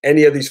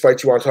 Any of these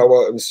fights you want to talk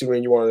about? I'm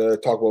assuming you want to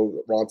talk about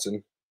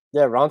Ronson.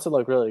 Yeah, Ronson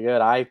looked really good.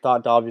 I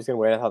thought Dalby was going to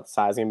win. I thought the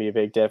size was going to be a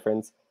big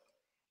difference.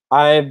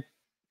 It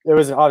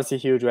was obviously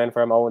a huge win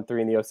for him,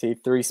 0-3 in the UFC.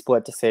 3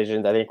 split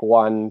decisions. I think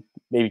 1,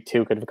 maybe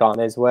 2 could have gone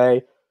his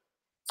way.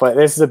 But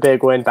this is a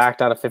big win, back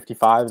down to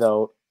 55,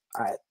 though,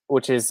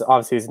 which is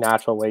obviously his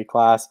natural weight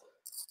class.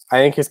 I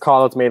think his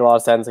call-outs made a lot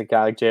of sense. A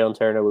guy like Jalen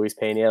Turner, Luis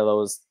Pena,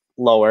 those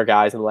lower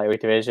guys in the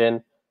lightweight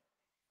division.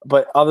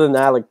 But other than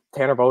that, like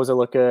Tanner Boza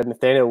looked good.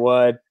 Nathaniel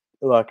Wood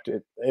looked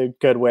a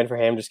good win for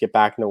him. Just get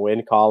back in the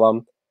win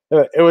column.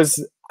 It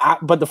was,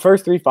 but the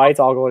first 3 fights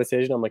all go to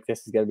decision. I'm like,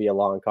 this is going to be a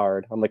long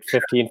card. I'm like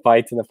 15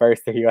 fights in the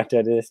first 3 went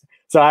to this.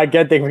 So I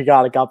good think we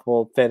got a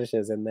couple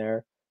finishes in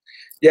there.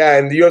 Yeah,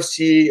 and the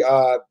UFC,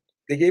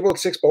 they gave out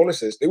 6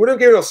 bonuses. They would have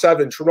given out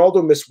 7.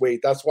 Ronaldo missed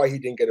weight. That's why he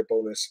didn't get a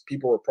bonus.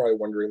 People were probably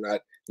wondering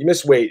that. You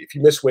miss weight. If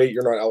you miss weight,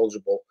 you're not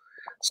eligible.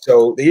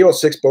 So they gave out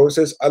 6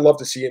 bonuses. I love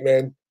to see it,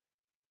 man.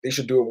 They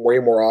should do it way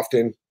more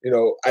often.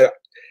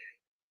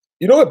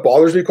 What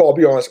bothers me, Cole? I'll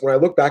be honest. When I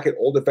look back at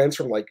old events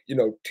from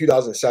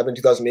 2007,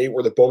 2008,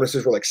 where the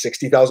bonuses were like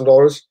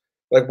 $60,000,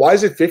 like why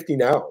is it 50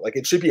 now? Like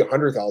it should be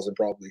 100,000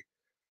 probably,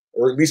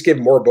 or at least give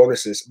more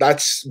bonuses.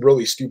 That's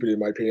really stupid in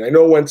my opinion. I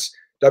know once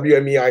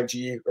WME,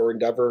 IMG, or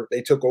Endeavor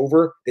they took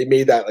over, they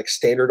made that like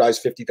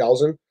standardized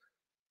 50,000.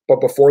 But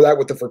before that,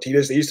 with the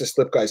Fertitas, they used to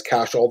slip guys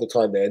cash all the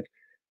time, man.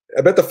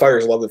 I bet the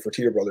fighters love the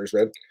Fertitta brothers,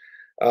 man.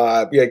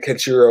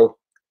 Kenshiro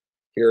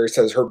here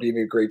says Herb did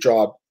a great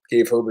job.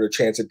 Gave Herbert a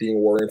chance at being a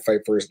warrior and fight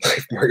for his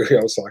life. Mario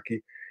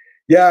Yamasaki.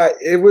 Yeah,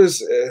 it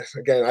was,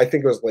 again, I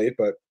think it was late,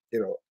 but,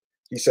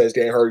 he says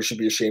Dan Hardy should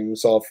be ashamed of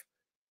himself.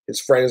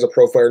 His friend is a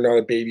pro fighter, not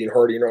a baby, and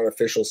Hardy, you're not an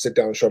official. Sit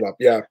down, shut up.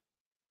 Yeah.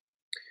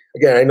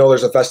 Again, I know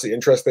there's a vested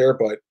interest there,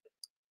 but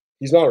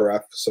he's not a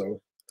ref.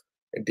 So,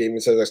 and Damon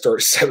says I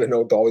started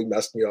 7-0. Dolby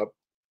messed me up.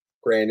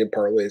 Grand in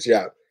parlays.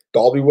 Yeah.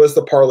 Dalby was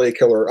the parlay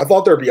killer. I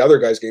thought there'd be other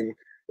guys getting,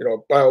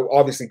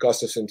 obviously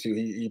Gustafson too.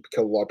 He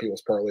killed a lot of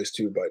people's parlays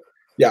too, but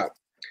yeah.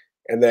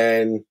 And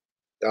then,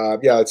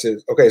 that's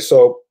it. Okay,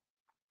 so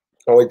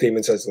like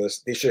Damon says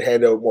this, they should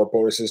hand out more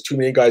bonuses. Too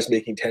many guys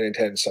making 10 and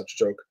 10 is such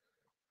a joke.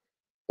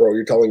 Bro,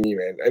 you're telling me,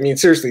 man. I mean,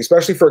 seriously,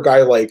 especially for a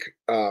guy like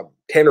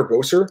Tanner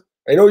Boser.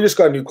 I know he just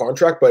got a new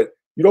contract, but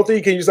you don't think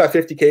he can use that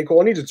 50K, Cole?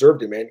 And he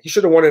deserved it, man. He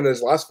should have won in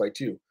his last fight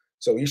too.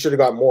 So he should have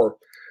got more.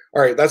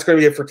 All right, that's going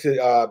to be it for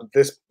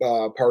this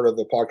part of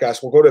the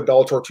podcast. We'll go to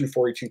Bellator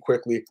 242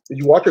 quickly. Did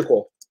you watch it,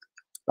 Cole?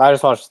 I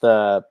just watched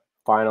the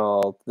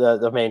final,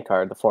 the main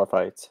card, the 4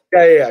 fights.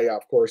 Yeah.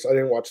 Of course, I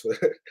didn't watch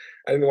the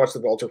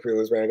Bellator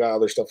prelims, man. I got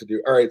other stuff to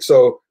do. All right,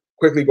 so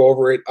quickly go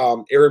over it.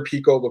 Aaron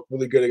Pico looked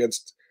really good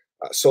against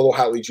Solo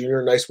Hatley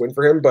Jr. Nice win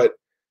for him, but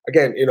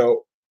again,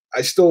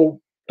 I still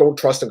don't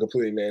trust him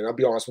completely, man. I'll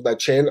be honest with that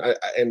chin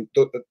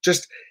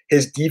just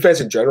his defense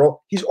in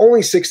general. He's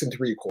only 6-3,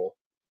 Cole.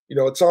 You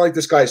know, it's not like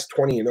this guy's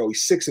 20-0.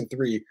 He's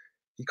 6-3.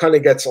 He kind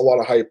of gets a lot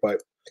of hype,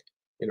 but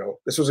you know,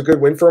 this was a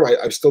good win for him.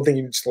 I still think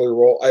he needs to slowly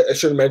roll. I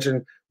should have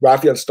mentioned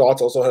Rafian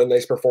Stotts also had a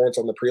nice performance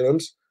on the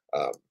prelims.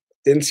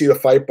 Didn't see the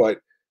fight,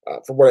 but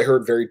from what I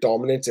heard, very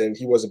dominant, and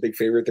he was a big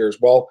favorite there as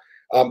well.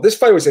 This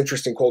fight was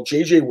interesting, Cole.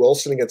 J.J.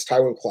 Wilson against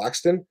Tywin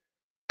Claxton.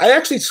 I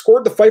actually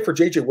scored the fight for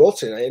J.J.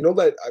 Wilson. I know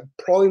that I'm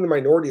probably in the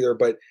minority there,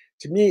 but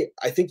to me,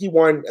 I think he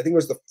won. I think it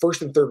was the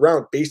first and third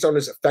round based on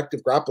his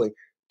effective grappling.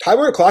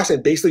 Tywin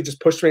Claxton basically just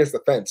pushed him against the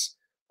fence.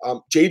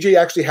 JJ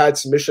actually had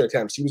submission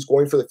attempts. He was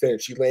going for the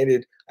finish. He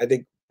landed, I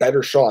think,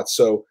 better shots.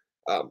 So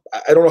I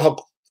don't know how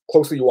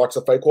closely you watched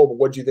the fight, Cole, but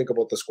what do you think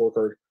about the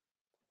scorecard?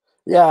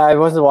 Yeah, I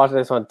wasn't watching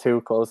this one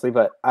too closely,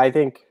 but I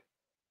think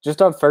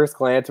just on first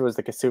glance, it was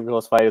like a super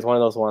close fight. It was one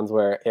of those ones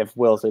where if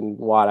Wilson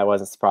won, I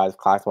wasn't surprised. If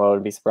Claxton won, I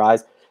wouldn't be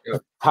surprised. Yeah.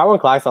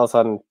 Tywin Claxton all of a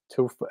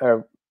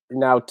sudden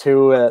now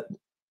two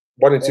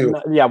 1 and 2.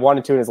 Yeah, 1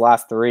 and 2 in his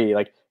last 3.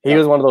 Like he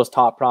was one of those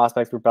top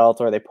prospects for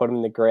Bellator. They put him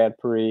in the Grand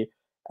Prix,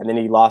 and then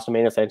he lost to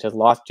Emmanuel Sanchez,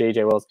 lost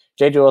J.J. Wilson.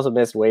 J.J. Wilson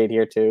missed weight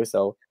here too,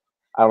 so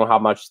I don't know how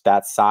much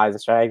that size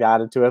and strength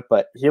added to it,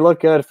 but he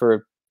looked good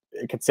for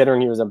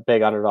considering he was a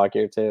big underdog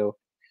here too.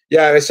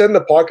 Yeah, and I said in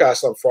the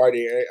podcast on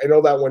Friday, I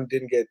know that one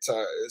didn't get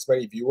as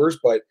many viewers,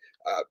 but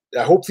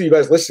hopefully you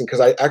guys listen because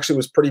I actually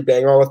was pretty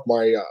bang on with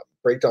my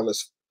breakdown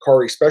this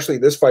card, especially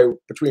this fight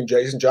between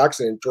Jason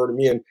Jackson and Jordan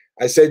Meehan.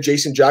 I said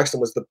Jason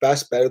Jackson was the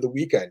best bet of the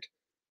weekend,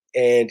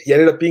 and he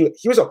ended up being –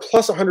 he was a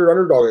plus 100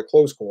 underdog at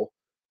close, Cole.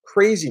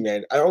 Crazy,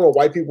 man. I don't know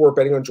why people were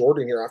betting on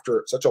Jordan here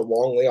after such a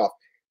long layoff.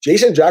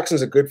 Jason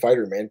Jackson's a good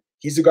fighter, man.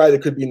 He's the guy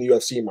that could be in the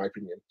UFC, in my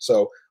opinion.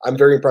 So I'm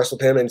very impressed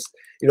with him. And,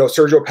 you know,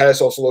 Sergio Pettis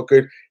also looked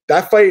good.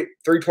 That fight,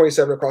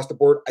 327 across the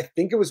board, I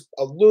think it was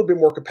a little bit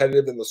more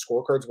competitive than the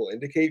scorecards will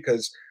indicate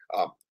because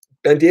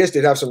Ben Diaz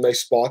did have some nice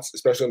spots,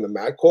 especially on the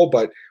mat, Cole.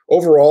 But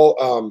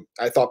overall,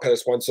 I thought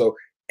Pettis won. So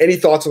any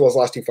thoughts on those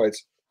last 2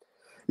 fights?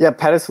 Yeah,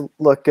 Pettis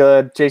looked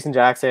good. Jason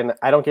Jackson,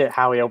 I don't get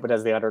how he opened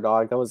as the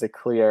underdog. That was a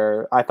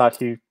clear – I thought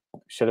he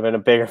should have been a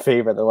bigger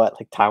favorite than what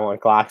like Tywin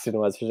Claxton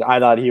was. I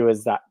thought he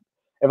was that.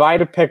 If I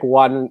had to pick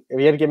one, if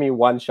you had to give me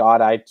one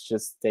shot, I'd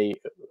just say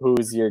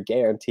who's your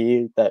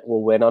guarantee that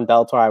will win on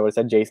Bellator. I would have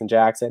said Jason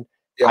Jackson.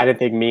 Yeah. I didn't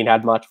think Mean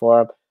had much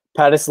for him.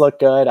 Pettis looked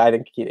good. I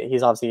think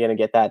he's obviously going to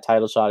get that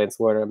title shot in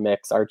Florida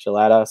mix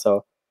Archuleta.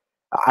 So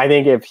I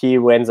think if he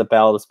wins a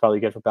belt, it's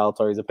probably good for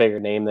Bellator. He's a bigger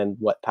name than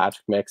what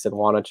Patrick Mix and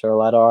Juan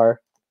Archuleta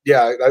are.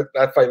 Yeah,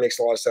 that fight makes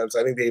a lot of sense.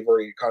 I think they've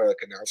already kind of like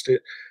announced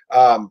it.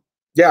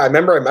 Yeah, I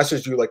remember I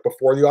messaged you like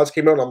before the odds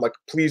came out. And I'm like,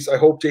 please, I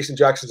hope Jason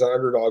Jackson's an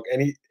underdog.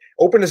 And he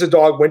opened as a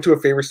dog, went to a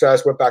favorite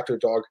status, went back to a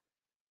dog.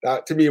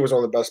 That to me was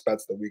one of the best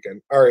bets of the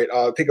weekend. All right,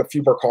 I'll take a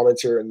few more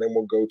comments here, and then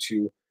we'll go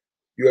to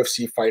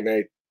UFC Fight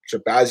Night.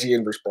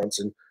 Shahbazyan versus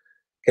Brunson.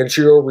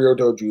 Kenshiro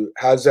Ryodoju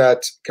has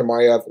that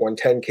Kamaev won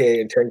 10K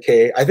and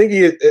 10K. I think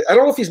I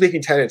don't know if he's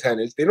making 10 and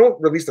 10. They don't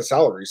release the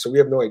salaries, so we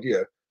have no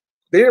idea.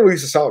 They didn't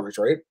release the salaries,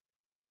 right?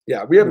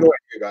 Yeah, we have no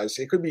idea, guys.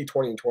 It could be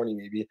 20 and 20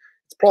 maybe.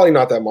 It's probably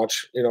not that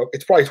much. You know,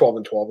 it's probably 12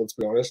 and 12, let's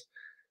be honest.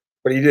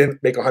 But he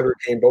didn't make 100K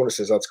in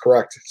bonuses. That's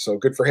correct. So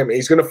good for him. And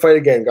he's going to fight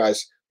again,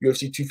 guys.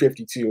 UFC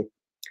 252.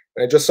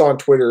 And I just saw on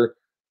Twitter,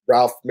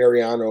 Ralph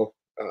Mariano,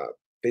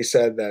 they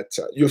said that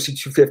UFC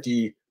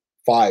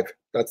 255,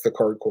 that's the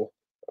card, Cool.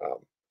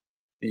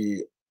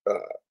 The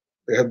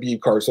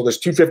Habib card. So there's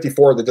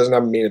 254 that doesn't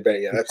have a main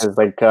event yet. It's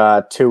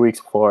like 2 weeks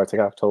before. It's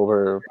like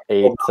October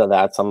 8th, so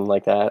that's something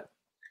like that.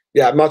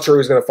 Yeah, I'm not sure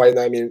who's going to fight in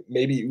that. I mean,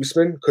 maybe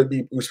Usman. Could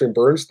be Usman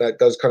Burns. That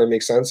does kind of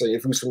make sense. Like,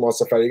 if Usman wants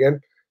to fight again.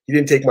 He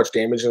didn't take much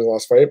damage in his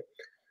last fight.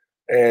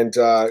 And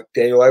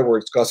Daniel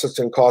Edwards,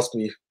 Gustafsson cost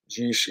me.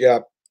 Geesh, yeah.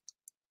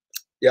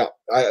 Yeah,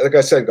 like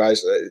I said,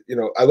 guys, you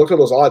know, I looked at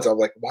those odds. I'm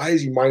like, why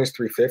is he minus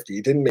 350?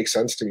 It didn't make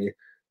sense to me.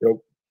 You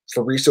know,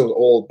 Fabrizio's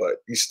old, but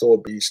he's still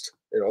a beast,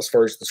 you know, as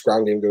far as this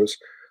ground game goes.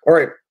 All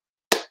right,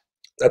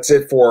 that's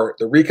it for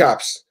the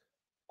recaps.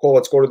 Cole,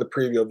 let's go to the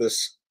preview of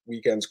this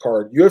weekend's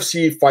card.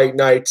 UFC Fight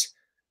Night,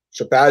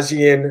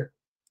 Shahbazyan.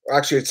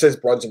 Actually, it says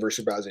Brunson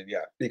versus Shahbazyan,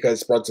 yeah,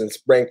 because Brunson's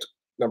ranked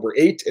number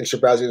 8 and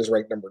Shahbazyan is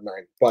ranked number 9.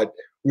 But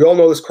we all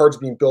know this card's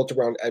being built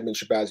around Edmund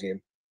Shahbazyan.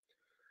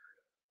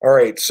 All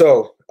right,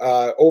 so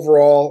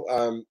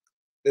overall,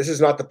 this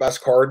is not the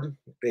best card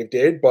they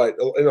did, but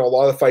you know, a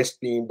lot of the fights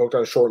being booked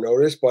on short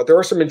notice. But there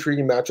are some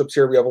intriguing matchups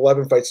here. We have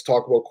 11 fights to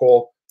talk about,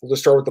 Cole. We'll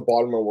just start with the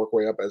bottom and work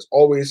way up as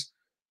always.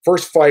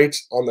 First fight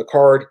on the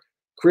card,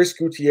 Chris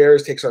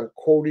Gutierrez takes on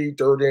Cody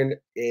Durden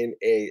in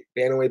a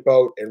bantamweight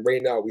bout. And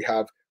right now we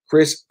have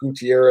Chris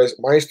Gutierrez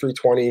minus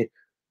 320,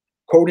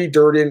 Cody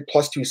Durden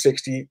plus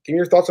 260. Give me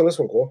your thoughts on this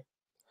one, Cole.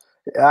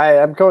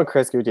 I'm going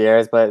Chris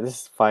Gutierrez, but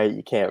this fight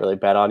you can't really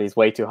bet on. He's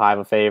way too high of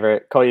a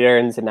favorite. Cody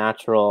Durden's a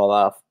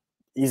natural.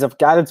 He's a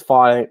guy that's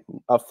fought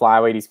a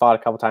flyweight. He's fought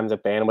a couple times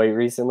at bantamweight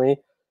recently.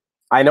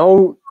 I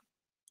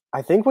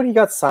think when he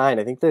got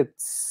signed, I think that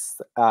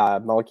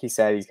Mulkey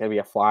said he's going to be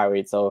a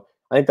flyweight. So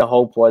I think the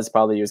hope was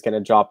probably he was going to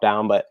drop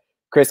down. But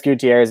Chris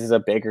Gutierrez is a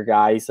bigger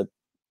guy.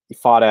 He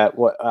fought at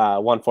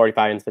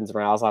 145 against Vince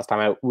Morales last time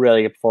out.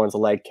 Really good performance, a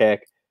leg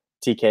kick,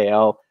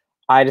 TKO.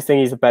 I just think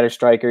he's a better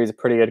striker. He's a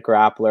pretty good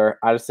grappler.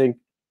 I just think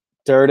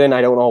Durden,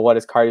 I don't know what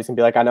his cardio's going to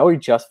be like. I know he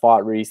just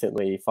fought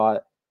recently. He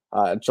fought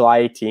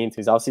July 18th.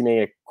 He's obviously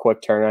making a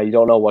quick turnaround. You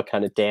don't know what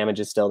kind of damage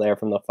is still there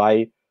from the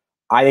fight.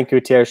 I think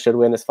Gutierrez should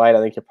win this fight. I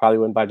think he'll probably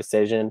win by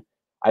decision.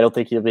 I don't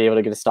think he'll be able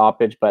to get a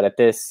stoppage, but at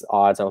this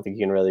odds, I don't think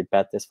you can really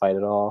bet this fight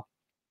at all.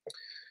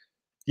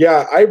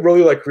 Yeah, I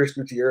really like Chris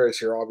Gutierrez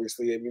here,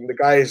 obviously. I mean, the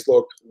guy has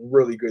looked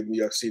really good in the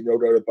UFC, no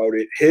doubt about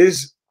it.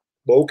 His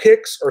low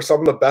kicks are some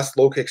of the best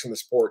low kicks in the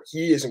sport.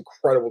 He is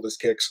incredible with his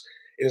kicks.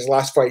 In his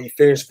last fight, he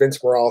finished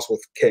Vince Morales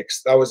with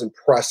kicks. That was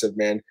impressive,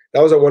 man.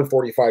 That was at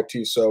 145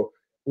 too. So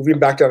moving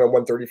back down to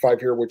 135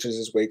 here, which is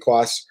his weight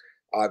class.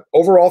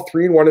 Overall,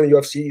 3-1 in the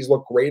UFC. He's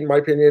looked great in my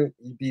opinion.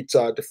 He beat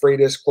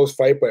DeFreitas, close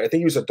fight, but I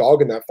think he was a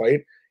dog in that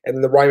fight. And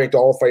then the Ryan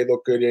McDonald fight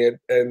looked good in,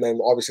 and then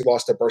obviously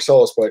lost to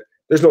Barcelos, but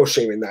there's no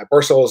shame in that.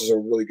 Barcelos is a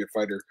really good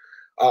fighter.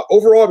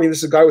 Overall, I mean, this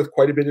is a guy with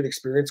quite a bit of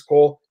experience,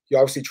 Cole. He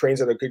obviously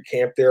trains at a good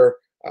camp there,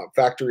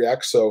 Factory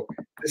X. So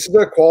this is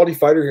a quality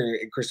fighter here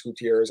in Chris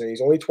Gutierrez, and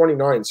he's only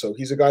 29, so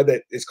he's a guy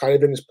that is kind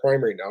of in his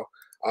prime right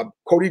now.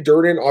 Cody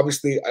Durden,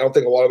 obviously, I don't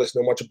think a lot of us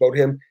know much about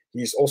him.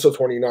 He's also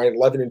 29,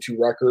 11-2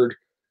 record.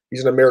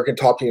 He's an American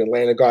top team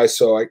Atlanta guy,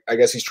 so I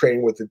guess he's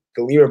training with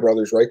the Lehman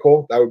brothers, right,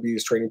 Cole? That would be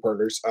his training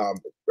partners,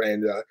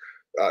 and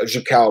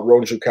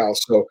Ron Jucal.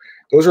 So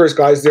those are his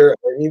guys there.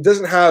 And he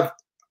doesn't have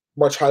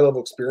much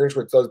high-level experience,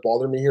 which does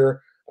bother me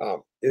here.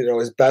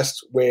 His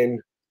best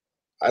win,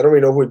 I don't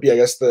even know who it would be. I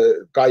guess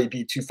the guy he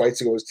beat 2 fights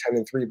ago was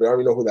 10-3, but I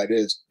don't even know who that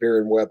is.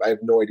 Baron Webb. I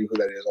have no idea who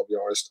that is, I'll be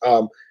honest.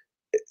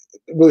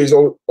 Really, his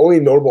only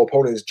notable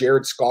opponent is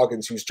Jared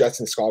Scoggins, who's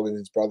Jetson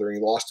Scoggins' brother, and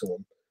he lost to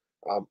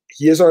him.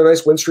 He is on a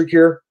nice win streak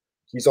here.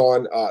 He's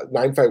on a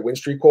 9-fight win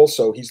streak, Cole,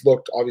 so he's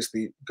looked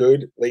obviously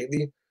good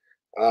lately.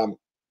 And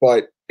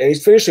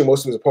he's finishing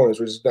most of his opponents,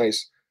 which is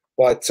nice.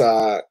 But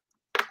I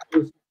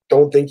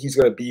don't think he's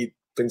going to beat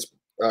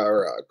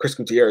Chris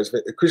Gutierrez.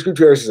 Chris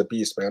Gutierrez is a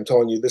beast, man. I'm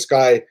telling you, this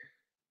guy,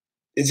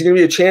 is he going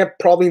to be a champ?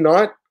 Probably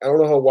not. I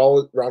don't know how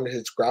well-rounded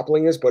his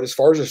grappling is, but as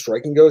far as his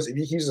striking goes, if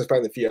he keeps his fight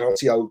in the feet, I don't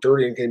see how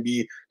Durden can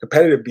be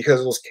competitive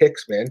because of those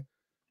kicks, man.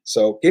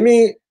 So give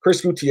me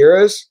Chris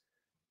Gutierrez,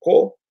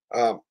 Cole.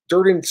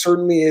 Durden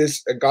certainly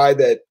is a guy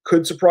that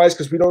could surprise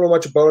because we don't know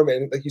much about him.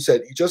 And like you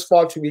said, he just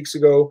fought 2 weeks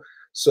ago,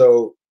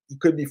 so he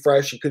could be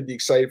fresh. He could be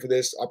excited for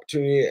this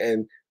opportunity,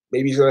 and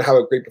maybe he's going to have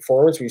a great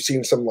performance. We've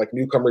seen some like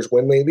newcomers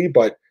win lately,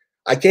 but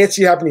I can't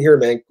see it happening here,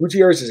 man.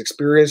 Gutierrez is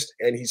experienced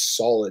and he's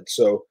solid.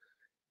 So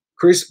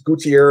Chris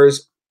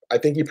Gutierrez, I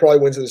think he probably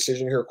wins the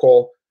decision here,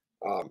 Cole.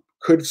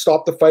 Could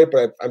stop the fight,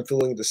 but I'm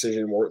feeling the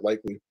decision more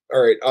likely.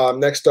 All right,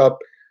 next up,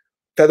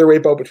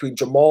 featherweight bout between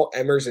Jamal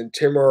Emmers and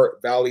Timur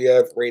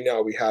Valiev. Right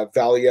now we have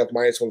Valiev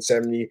minus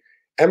 170,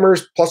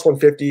 Emmers plus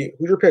 150.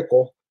 Who's your pick,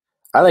 Cole?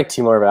 I like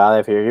Timur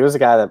Valiev here. He was a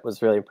guy that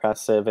was really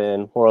impressive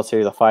in World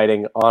Series of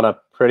Fighting on a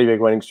pretty big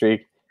winning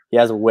streak. He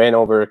has a win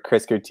over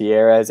Chris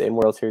Gutierrez in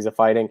World Series of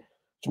Fighting.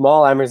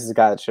 Jamal Emmers is a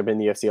guy that should have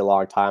been in the UFC a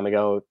long time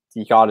ago.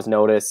 He got his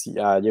notice,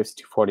 UFC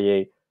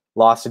 248,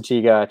 lost to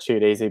Giga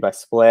Chiudese by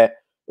split.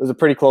 It was a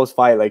pretty close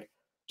fight. Like,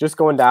 just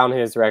going down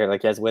his record,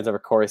 like he has wins over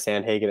Corey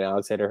Sandhagen and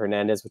Alexander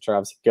Hernandez, which are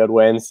obviously good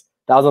wins.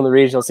 That was on the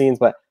regional scenes,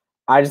 but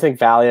I just think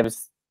Valiev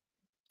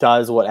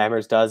does what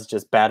Emmers does,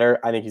 just better.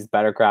 I think he's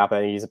better grappling.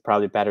 I think he's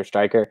probably a better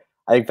striker.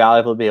 I think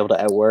Valiev will be able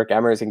to outwork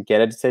Emmers and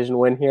get a decision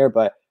win here,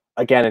 but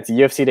again, it's a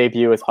UFC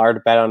debut. It's hard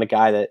to bet on a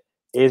guy that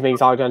is making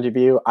talk on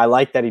debut. I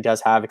like that he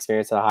does have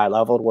experience at a high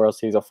level at World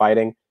Series of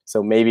Fighting,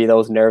 so maybe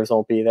those nerves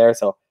won't be there.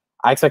 So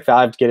I expect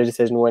Valiev to get a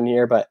decision win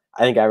here, but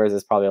I think Emmers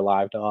is probably a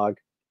live dog.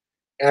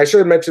 And I should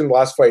have mentioned the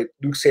last fight,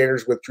 Luke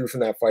Sanders withdrew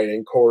from that fight,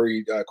 and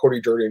Cody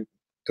Durden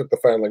took the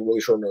fight on like really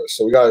short notice.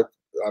 So we got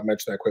to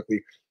mention that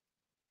quickly.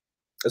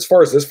 As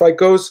far as this fight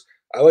goes,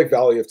 I like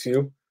Valiev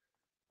too.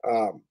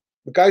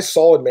 The guy's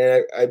solid,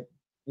 man. I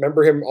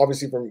remember him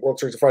obviously from World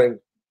Series of Fighting.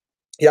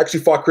 He actually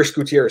fought Chris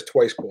Gutierrez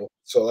twice, Cole.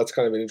 So that's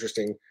kind of an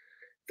interesting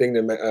thing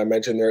to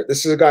mention there.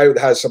 This is a guy who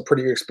has some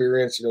pretty good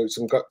experience.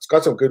 He's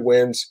got some good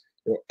wins.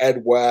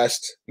 Ed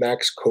West,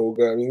 Max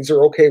Koga. I mean, these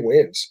are okay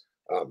wins.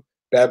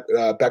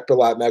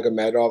 Bekbalat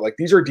Magomedov. Like,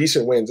 these are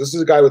decent wins. This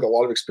is a guy with a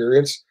lot of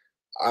experience.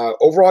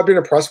 Overall, I've been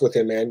impressed with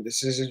him, man.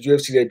 This is his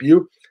UFC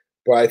debut,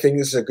 but I think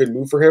this is a good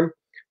move for him.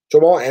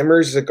 Jamal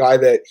Emmers is a guy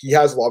that he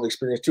has a lot of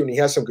experience too, and he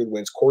has some good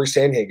wins. Corey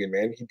Sandhagen,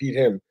 man, he beat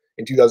him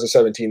in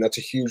 2017. That's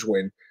a huge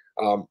win.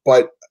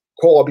 But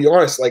Cole, I'll be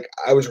honest, like,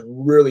 I was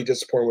really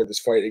disappointed with this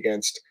fight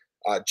against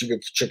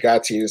Giga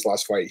Chikadze in his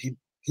last fight.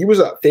 He was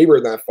a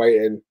favorite in that fight,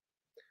 and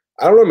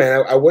I don't know,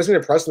 man. I wasn't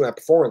impressed in that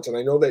performance, and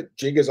I know that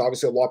Giga is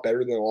obviously a lot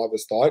better than a lot of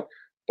us thought,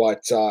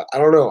 but I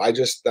don't know.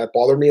 That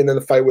bothered me. And then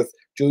the fight with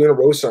Julian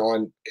Rosa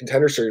on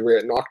Contender Series where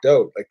it knocked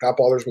out, like, that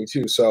bothers me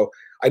too. So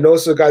I know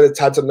this is a guy that's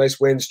had some nice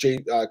wins. Jay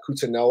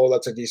Cutinello,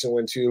 that's a decent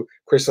win too.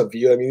 Chris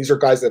Avila. I mean, these are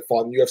guys that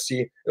fought in the UFC,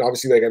 and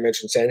obviously, like I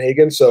mentioned,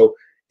 Sandhagen. So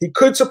he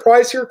could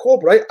surprise here, Cole,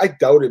 but I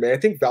doubt it, man. I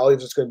think Valiev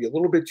is just going to be a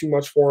little bit too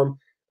much for him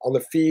on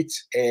the feet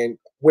and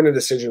win a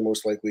decision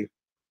most likely.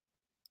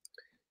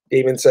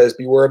 Damon says,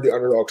 beware of the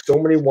underdog. So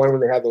many won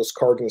when they had those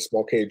cards in the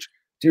small cage.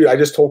 Dude, I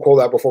just told Cole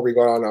that before we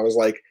got on. I was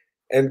like,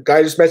 and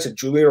guy just mentioned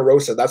Julian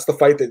Erosa. That's the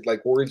fight that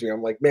like worries me.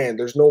 I'm like, man,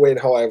 there's no way in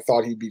hell I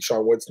thought he'd beat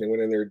Sean Woodson. He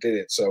went in there and did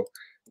it. So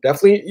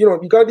definitely, you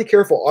got to be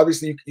careful.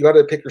 Obviously, you got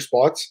to pick your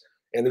spots.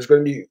 And there's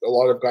going to be a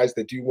lot of guys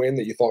that do win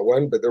that you thought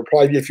won, but there'll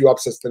probably be a few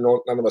upsets that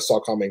none of us saw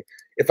coming.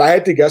 If I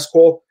had to guess,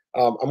 Cole,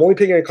 I'm only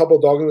picking a couple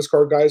of dogs in this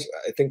card, guys.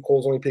 I think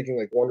Cole's only picking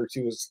like one or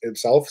two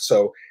himself.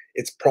 So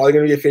it's probably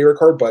going to be a favorite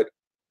card, but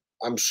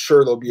I'm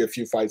sure there'll be a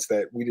few fights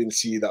that we didn't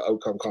see the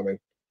outcome coming.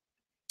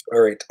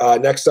 All right.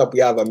 Next up, we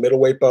have a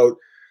middleweight bout.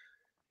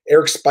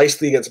 Eric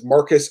Spicely against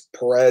Marcus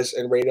Perez.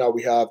 And right now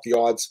we have the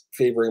odds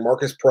favoring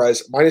Marcus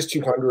Perez minus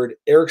 200,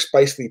 Eric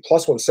Spicely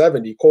plus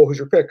 170. Cole, who's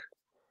your pick?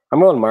 I'm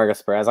going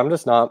Marcus Perez. I'm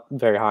just not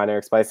very high on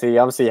Eric Spicely. He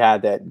obviously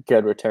had that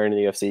good return to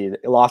the UFC.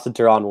 He lost a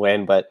Duran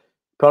win, but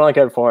put on a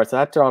good performance. So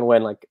that Duran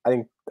win, like, I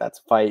think that's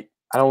a fight.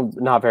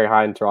 Not very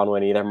high in Duran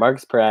win either.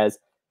 Marcus Perez,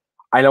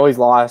 I know he's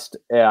lost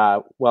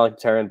Wellington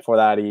Turn. Before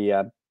that, he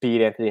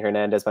beat Anthony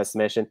Hernandez by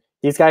submission.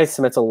 These guys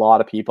submits a lot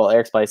of people.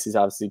 Eric Spicely's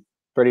obviously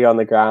pretty on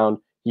the ground.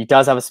 He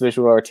does have a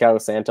submission over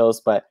Thiago Santos,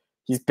 but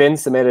he's been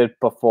submitted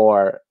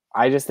before.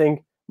 I just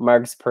think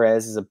Marcus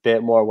Perez is a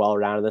bit more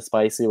well-rounded than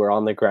Spicely. We're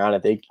on the ground. I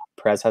think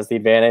Perez has the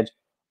advantage.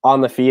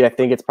 On the feet, I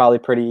think it's probably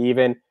pretty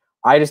even.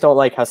 I just don't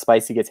like how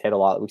Spicely gets hit a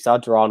lot. We saw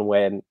Duran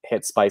win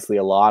hit Spicely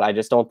a lot. I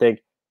just don't think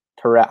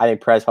Perez. I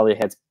think Perez probably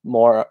hits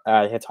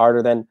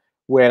harder than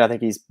Win. I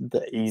think he's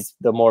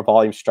the more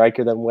volume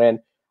striker than Win.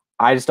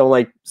 I just don't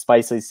like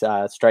Spicely's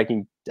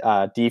striking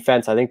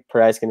defense. I think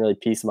Perez can really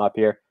piece him up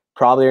here.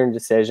 Probably earn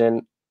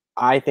decision.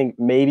 I think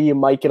maybe you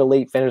might get a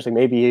late finish. Like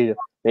maybe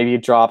you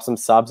drop some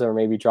subs or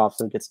maybe drop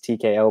some gets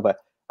TKO. But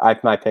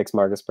my pick's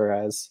Marcus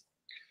Perez.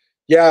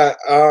 Yeah,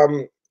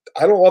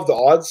 I don't love the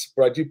odds,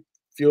 but I do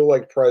feel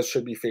like Perez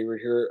should be favored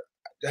here.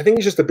 I think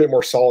he's just a bit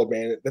more solid,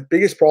 man. The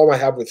biggest problem I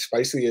have with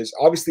Spicely is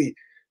obviously,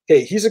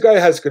 hey, he's a guy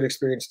that has good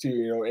experience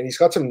too, and he's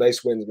got some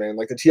nice wins, man.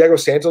 Like the Thiago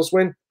Santos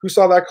win, who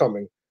saw that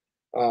coming?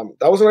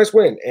 That was a nice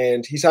win,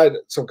 and he's had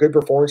some good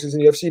performances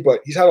in the UFC, but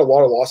he's had a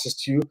lot of losses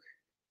too,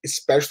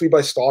 especially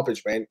by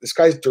stoppage, man. This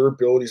guy's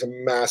durability is a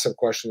massive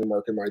question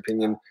mark, in my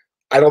opinion.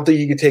 I don't think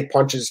he can take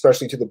punches,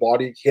 especially to the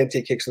body. He can't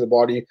take kicks to the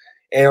body.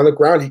 And on the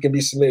ground, he can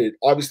be submitted.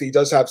 Obviously, he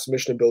does have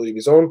submission ability of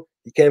his own.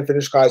 He can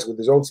finish guys with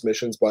his own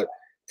submissions, but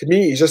to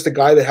me, he's just a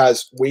guy that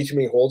has way too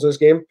many holes in his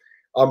game.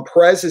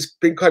 Perez has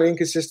been kind of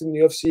inconsistent in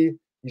the UFC.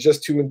 He's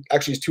just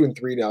he's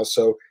 2-3 now,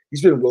 so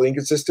he's been really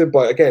inconsistent.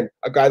 But again,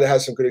 a guy that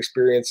has some good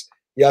experience.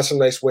 He has some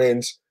nice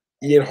wins.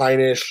 Ian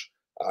Heinisch,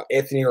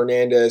 Anthony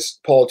Hernandez,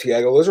 Paulo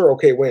Thiago, those are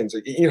okay wins.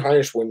 Like, Ian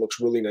Heinisch win looks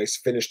really nice.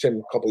 Finished him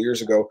a couple of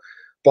years ago.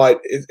 But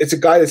it's a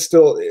guy that's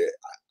still,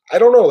 I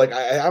don't know, like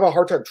I have a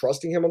hard time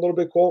trusting him a little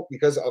bit, Cole,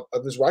 because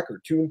of his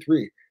record,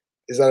 2-3.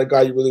 Is that a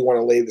guy you really want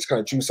to lay this kind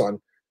of juice on?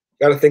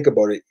 You got to think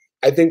about it.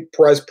 I think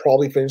Perez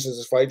probably finishes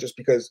this fight just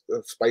because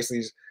of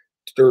Spicely's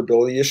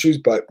durability issues.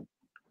 But,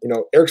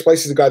 Eric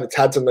Spicely's a guy that's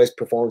had some nice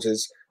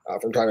performances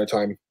from time to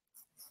time.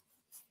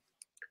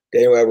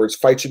 Daniel Edwards,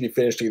 fight should be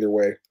finished either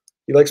way.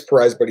 He likes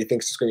Perez, but he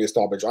thinks it's going to be a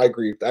stoppage. I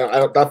agree.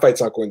 That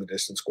fight's not going the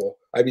distance, Cole.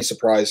 I'd be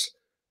surprised.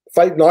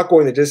 Fight not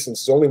going the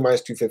distance is only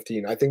minus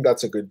 215. I think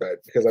that's a good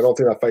bet because I don't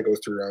think that fight goes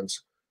 3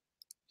 rounds.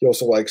 He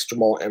also likes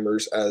Jamal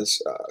Emmers as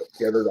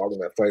the underdog in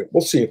that fight.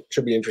 We'll see.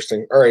 Should be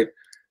interesting. All right.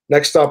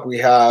 Next up, we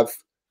have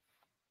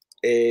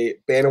a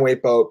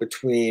bantamweight bout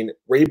between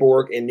Ray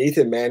Borg and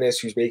Nathan Manis,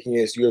 who's making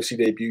his UFC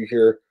debut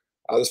here.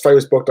 This fight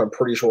was booked on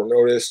pretty short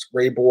notice.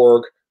 Ray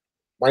Borg,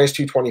 minus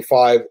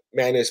 225,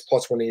 Manis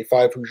plus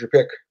 185. Who's your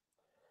pick?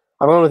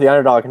 I'm going with the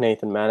underdog,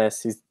 Nathan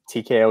Manis. He's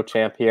TKO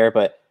champ here,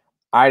 but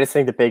I just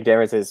think the big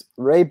difference is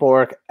Ray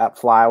Borg at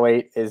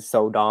flyweight is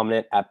so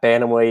dominant. At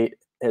bantamweight,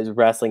 his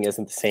wrestling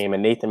isn't the same.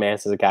 And Nathan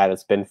Manis is a guy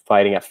that's been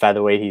fighting at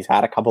featherweight. He's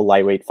had a couple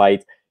lightweight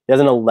fights. He has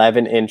an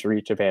 11-inch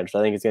reach advantage.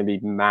 I think it's going to be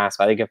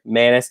massive. I think if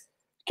Manis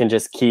can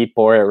just keep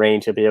Borg at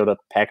range, he'll be able to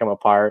peck him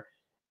apart.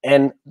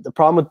 And the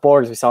problem with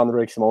Borg, as we saw in the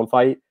Rick Simone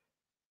fight,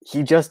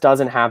 he just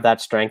doesn't have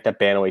that strength at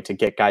bantamweight to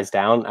get guys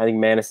down. I think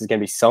Manis is going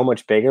to be so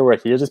much bigger where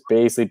he'll just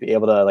basically be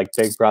able to, like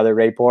big brother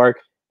Ray Borg,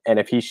 and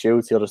if he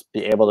shoots, he'll just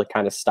be able to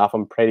kind of stuff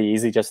him pretty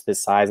easy just with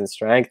his size and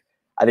strength.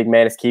 I think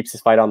Manis keeps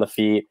his fight on the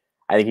feet.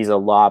 I think he's a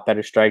lot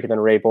better striker than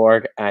Ray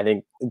Borg, and I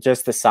think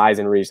just the size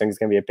and reach I think is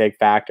going to be a big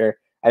factor.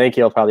 I think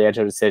he'll probably edge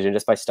a decision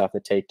just by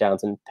stuffing the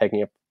takedowns and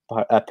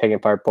picking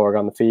apart Borg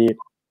on the feet.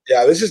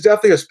 Yeah, this is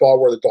definitely a spot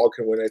where the dog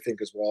can win, I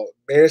think, as well.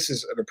 Manis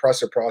is an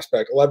impressive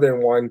prospect,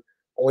 11-1,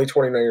 only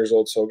 29 years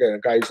old. So, again, a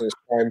guy who's in his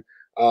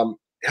prime.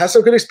 Has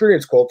some good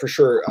experience, Cole, for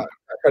sure.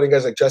 Fighting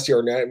guys like Jesse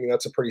Arnett, I mean,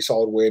 that's a pretty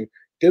solid win.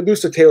 Did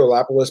lose to Taylor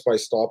Lapalus by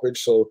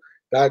stoppage, so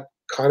that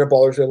kind of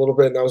bothers me a little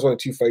bit. And that was only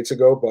 2 fights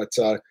ago. But,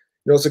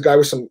 it's a guy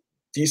with some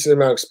decent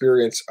amount of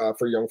experience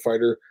for a young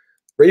fighter.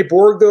 Ray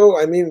Borg,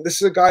 though, I mean,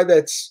 this is a guy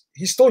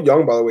he's still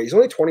young, by the way. He's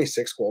only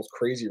 26, Cole. It's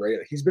crazy, right?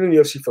 He's been in the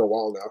UFC for a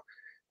while now.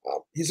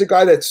 He's a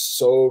guy that's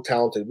so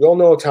talented. We all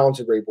know how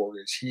talented Ray Borg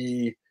is.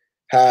 He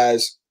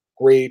has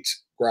great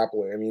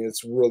grappling. I mean,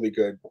 it's really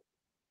good.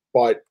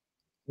 But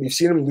we've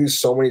seen him lose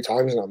so many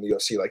times now in the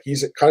UFC. Like,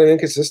 he's kind of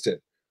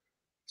inconsistent,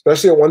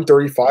 especially at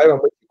 135.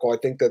 I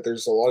think that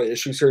there's a lot of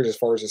issues here as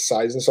far as his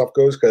size and stuff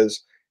goes,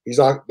 because he's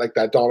not like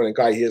that dominant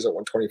guy he is at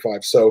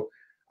 125. So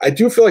I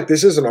do feel like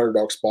this is an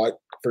underdog spot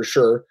for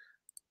sure.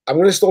 I'm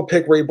going to still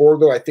pick Ray Borg,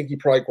 though. I think he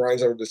probably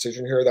grinds out a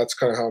decision here. That's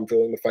kind of how I'm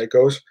feeling the fight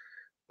goes.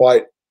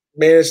 But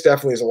Manus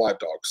definitely is a live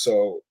dog.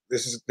 So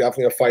this is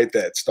definitely a fight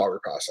that's dog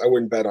or pass. I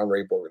wouldn't bet on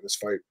Ray Borg in this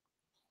fight.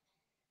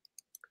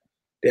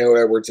 Daniel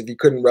Edwards, if he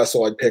couldn't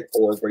wrestle, I'd pick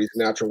Borg, but he's a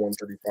natural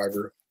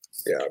 135er.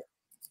 Yeah.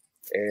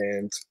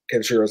 And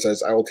Kenshiro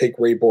says, I will take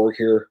Ray Borg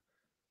here.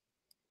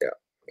 Yeah.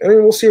 I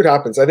mean, we'll see what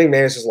happens. I think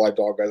Manus is a live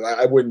dog, guys.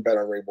 I wouldn't bet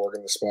on Ray Borg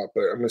in the spot,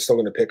 but I'm still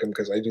going to pick him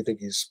because I do think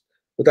he's,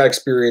 with that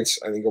experience,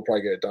 I think he'll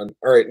probably get it done.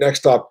 All right,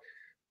 next up,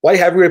 light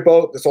heavyweight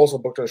bout that's also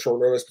booked on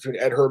short notice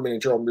between Ed Herman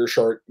and Gerald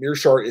Meerschaert.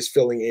 Meerschaert is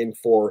filling in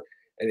for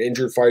an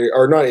injured fighter,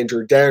 or not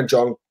injured. Dan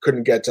Jung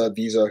couldn't get a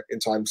visa in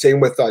time. Same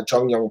with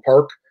Jung Young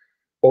Park.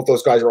 Both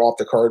those guys are off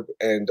the card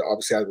and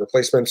obviously had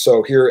replacements.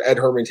 So here, Ed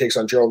Herman takes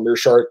on Gerald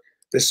Meerschaert.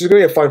 This is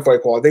going to be a fun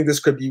fight call. I think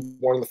this could be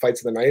one of the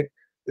fights of the night.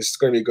 This is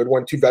going to be a good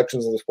one. Two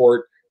veterans in the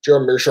sport.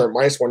 Gerald Meerschaert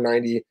minus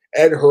 190.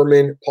 Ed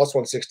Herman plus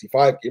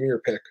 165. Give me your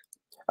pick.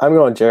 I'm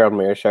going Gerald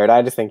Meerschaert.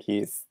 I just think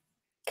he's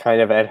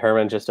kind of Ed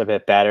Herman, just a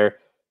bit better.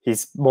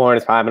 He's more in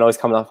his prime and always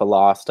coming off a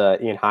loss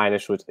to Ian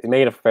Heinisch, which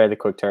made a fairly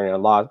quick turn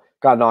and loss.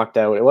 Got knocked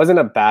out. It wasn't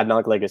a bad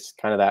knock, like it's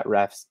kind of that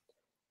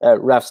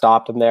ref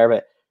stopped him there,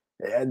 but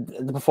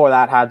before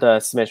that had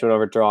the submission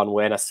over draw and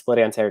win, a split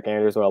against Eric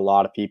Anders where a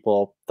lot of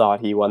people thought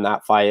he won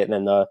that fight, and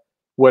then the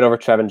win over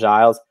Trevin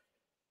Giles.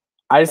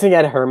 I just think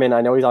Ed Herman,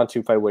 I know he's on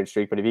 2-fight win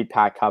streak, but he beat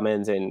Pat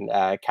Cummins and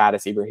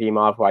Kadis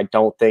Ibrahimov, who I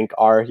don't think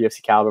are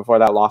UFC caliber. Before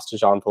that, lost to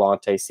Jean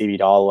Palante, CB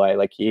Holloway.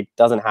 Like, he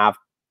doesn't have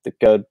the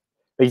good.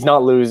 He's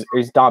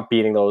not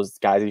beating those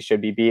guys he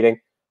should be beating.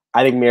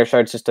 I think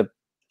Meerschaert's just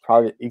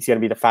he's going to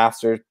be the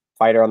faster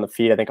fighter on the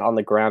feet. I think on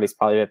the ground he's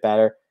probably a bit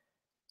better.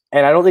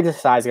 And I don't think the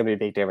size is going to be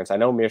a big difference. I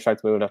know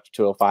Meerschaert's moving up to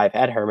 205.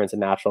 Ed Herman's a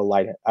natural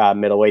light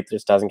middleweight that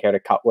just doesn't care to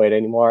cut weight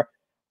anymore.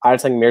 I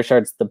just think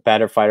Meerschaert's the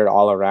better fighter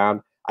all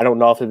around. I don't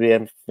know if he'll be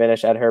able to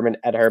finish Ed Herman.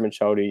 Ed Herman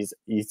showed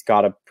he's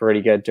got a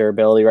pretty good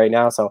durability right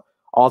now. So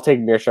I'll take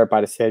Meerschaert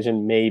by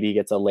decision. Maybe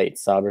gets a late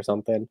sub or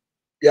something.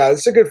 Yeah,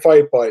 it's a good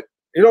fight, but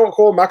you know what,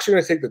 Cole? I'm actually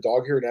going to take the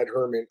dog here in Ed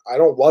Herman. I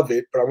don't love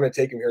it, but I'm going to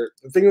take him here.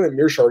 The thing with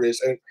Meerschaert is,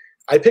 and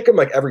I pick him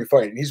like every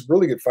fight, and he's a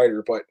really good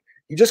fighter, but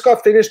he just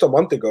got finished a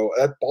month ago.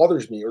 That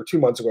bothers me, or 2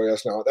 months ago, I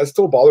guess now. That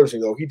still bothers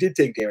me, though. He did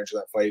take damage in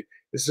that fight.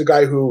 This is a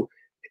guy who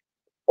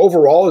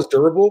overall is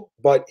durable,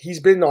 but he's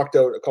been knocked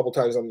out a couple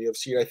times on the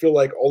UFC, and I feel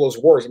like all those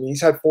wars, I mean,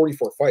 he's had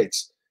 44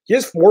 fights. He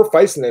has more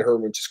fights than Ed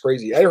Herman, which is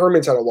crazy. Ed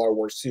Herman's had a lot of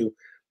wars, too,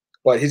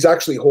 but he's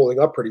actually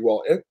holding up pretty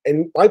well. And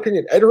in my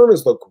opinion, Ed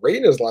Herman's looked great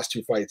in his last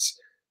two fights.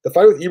 The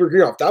fight with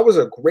Ibrahimov, that was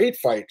a great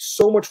fight.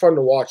 So much fun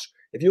to watch.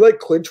 If you like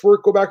clinch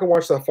work, go back and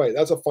watch that fight.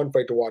 That's a fun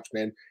fight to watch,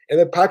 man. And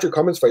then Patrick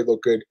Cummins fight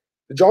looked good.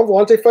 The John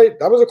Vellante fight,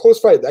 that was a close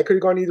fight. That could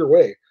have gone either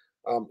way.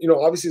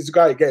 Obviously, this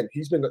guy, again,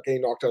 he's been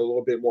getting knocked out a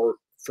little bit more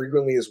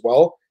frequently as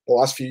well the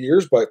last few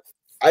years, but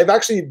I've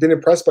actually been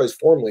impressed by his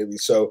form lately.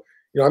 So,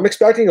 I'm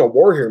expecting a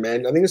war here,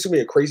 man. I think it's going to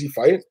be a crazy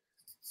fight.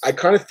 I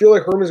kind of feel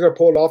like Herman's going to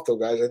pull it off, though,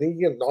 guys. I think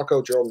he can knock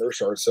out Gerald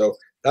Meerschaert. So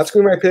that's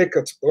going to be my pick.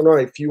 That's one of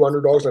my few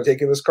underdogs I'm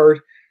taking this card.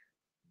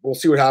 We'll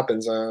see what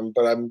happens,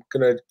 but I'm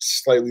going to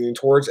slightly lean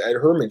towards Ed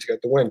Herman to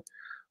get the win.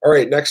 All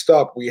right, next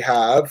up, we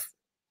have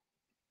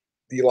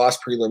the last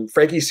prelim.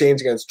 Frankie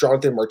Saenz against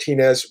Jonathan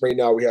Martinez. Right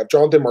now, we have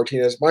Jonathan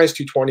Martinez minus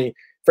 220.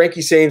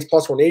 Frankie Saenz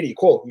plus 180.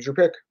 Cole, who's your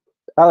pick?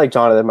 I like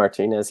Jonathan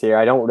Martinez here.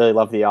 I don't really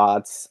love the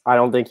odds. I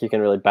don't think you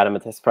can really bet him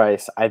at this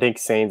price. I think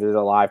Saenz is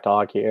a live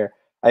dog here.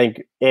 I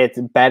think it's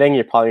betting.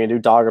 You're probably going to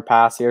do dog or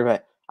pass here,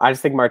 but I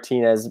just think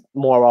Martinez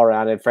more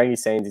well-rounded. Frankie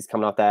Saenz, he's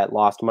coming off that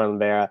loss to Marlon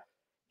Vera.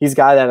 He's a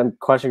guy that I'm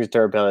questioning his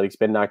durability. He's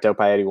been knocked out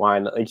by Eddie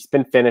Wine. He's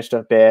been finished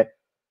a bit.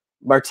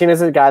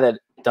 Martinez is a guy that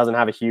doesn't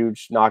have a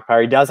huge knock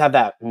power. He does have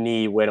that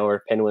knee win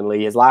over Pinwin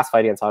Lee. His last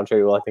fight against Andre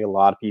Ewell, I think a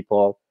lot of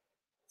people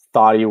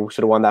thought he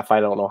should have won that fight.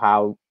 I don't know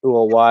how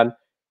Ewell won.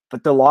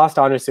 But the loss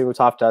to Andre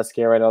Sumitov does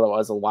scare. I know that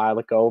was a while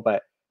ago,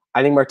 but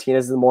I think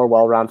Martinez is a more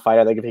well-rounded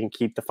fighter. I think if he can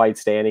keep the fight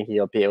standing,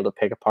 he'll be able to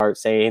pick apart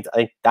Saenz. I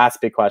think that's a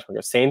big question.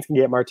 If Saenz can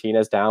get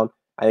Martinez down,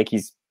 I think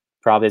he's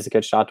probably has a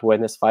good shot to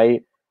win this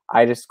fight.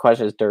 I just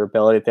question his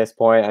durability at this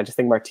point. I just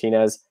think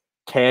Martinez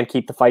can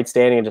keep the fight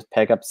standing and just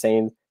pick up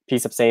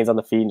piece of Saenz on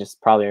the feet and just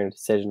probably earn a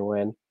decision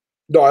win.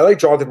 No, I like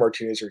Jonathan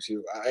Martinez here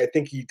too. I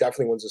think he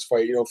definitely wins this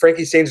fight.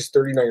 Frankie Saenz is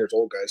 39 years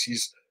old, guys.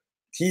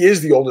 He is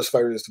the oldest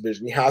fighter in this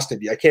division. He has to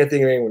be. I can't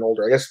think of anyone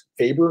older. I guess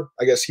Faber.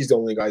 I guess he's the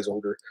only guy who's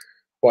older.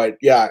 But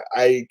yeah,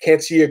 I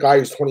can't see a guy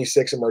who's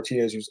 26 and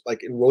Martinez who's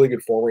like in really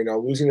good form right now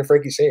losing to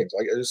Frankie Saenz.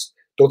 Like, I just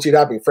don't see it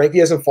happening. Frankie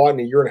hasn't fought in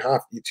a year and a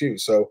half too,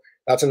 so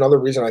that's another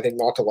reason I think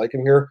not to like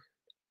him here.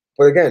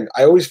 But again,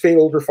 I always fade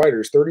older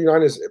fighters.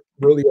 39 is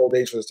really old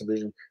age for this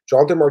division.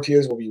 Jonathan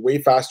Martinez will be way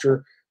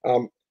faster.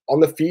 On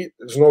the feet,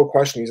 there's no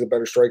question he's a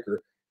better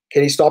striker.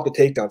 Can he stop the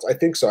takedowns? I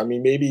think so. I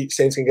mean, maybe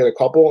Saints can get a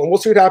couple, and we'll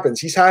see what happens.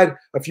 He's had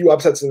a few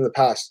upsets in the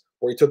past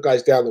where he took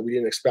guys down that we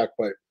didn't expect,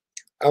 but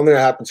I don't think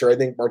that happens here. I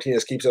think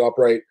Martinez keeps it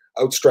upright,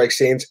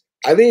 outstrikes Sainz.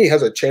 I think he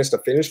has a chance to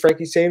finish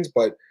Frankie Sainz,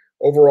 but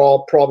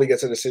overall probably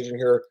gets a decision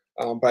here.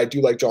 But I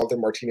do like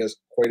Jonathan Martinez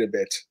quite a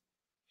bit.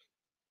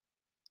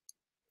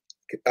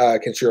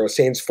 Kenshiro,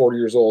 Sainz 40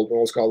 years old.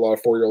 Almost got a lot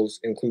of 4-year-olds,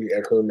 including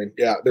Ed Herman.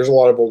 Yeah, there's a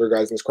lot of older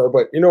guys in this card,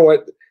 but you know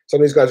what?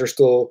 Some of these guys are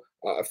still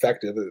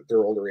effective at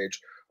their older age.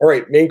 All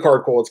right, main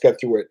card, Cole. Let's get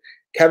through it.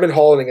 Kevin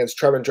Holland against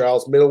Trevin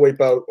Giles, middleweight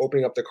bout,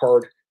 opening up the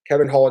card.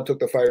 Kevin Holland took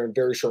the fight on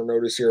very short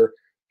notice here.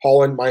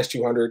 Holland minus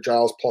 200,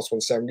 Giles plus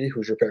 170.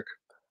 Who's your pick?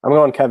 I'm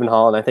going Kevin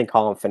Holland. I think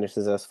Holland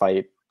finishes this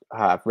fight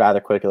rather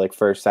quickly, like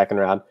first, second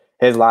round.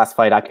 His last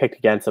fight, I picked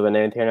against him in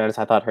Hernandez.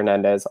 I thought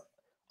Hernandez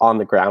on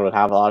the ground would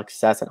have a lot of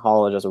success, and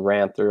Holland just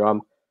ran through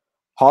him.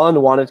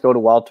 Holland wanted to go to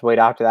welterweight.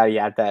 After that, he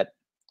had that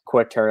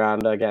quick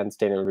turnaround against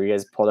Daniel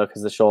Rodriguez, pulled out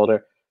because of the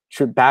shoulder.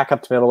 Back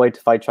up to middleweight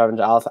to fight Trevin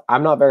Giles.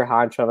 I'm not very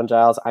high on Trevin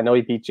Giles. I know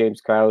he beat James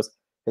Krause.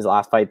 His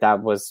last fight,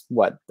 that was,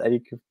 what, I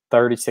think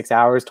 36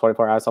 hours,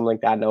 24 hours, something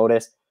like that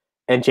notice.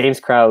 And James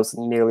Krause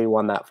nearly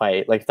won that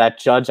fight. Like, that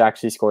judge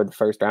actually scored the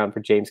first round for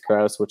James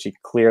Krause, which he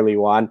clearly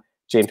won.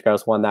 James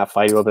Krause won that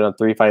fight. He would have been on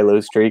a 3-fight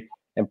lose streak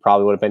and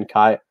probably would have been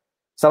cut.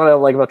 Something I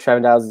don't like about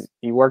Trevin Giles,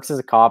 he works as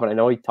a cop, and I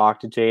know he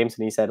talked to James,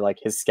 and he said, like,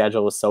 his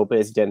schedule was so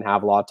busy, he didn't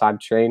have a lot of time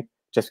to train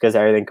just because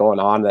of everything going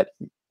on, that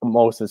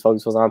most of his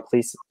focus was on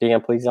being a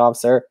police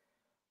officer.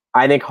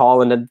 I think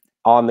Holland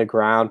on the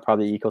ground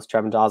probably equals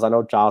Trevin Giles. I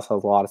know Giles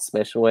has a lot of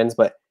submission wins,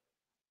 but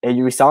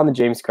we saw in the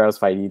James Krause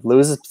fight, he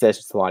loses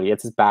positions a lot. He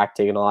gets his back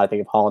taken a lot. I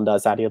think if Holland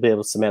does that, he'll be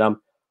able to submit him.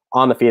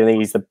 On the feet, I think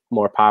he's the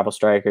more powerful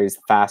striker. He's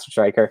the faster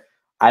striker.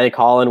 I think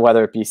Holland,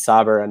 whether it be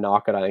sub or a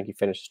knockout, I think he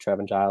finishes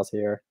Trevin Giles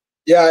here.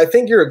 Yeah, I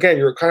think you're kind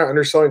of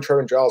underselling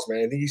Trevin Giles, man.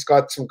 I think he's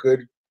got some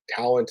good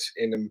talent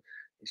in him.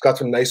 He's got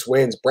some nice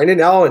wins. Brendan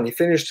Allen, he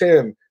finished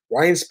him.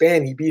 Ryan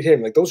Spann, he beat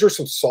him. Like, those are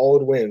some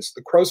solid wins.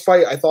 The Krause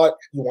fight, I thought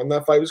he won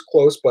that fight. It was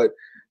close, but,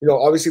 you know,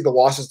 obviously the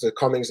losses to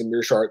Cummings and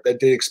Mearshart, that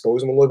did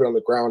expose him a little bit on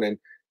the ground. And,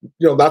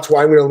 you know, that's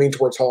why I'm going to lean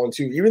towards Holland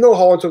too. Even though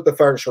Holland took the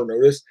fight on short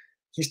notice,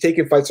 he's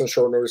taken fights on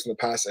short notice in the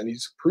past, and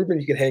he's proven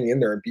he can hang in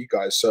there and beat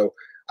guys. So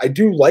I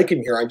do like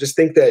him here. I just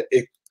think that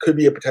it could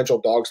be a potential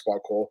dog spot,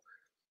 Cole.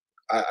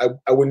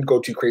 I wouldn't go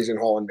too crazy in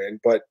Holland, man.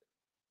 But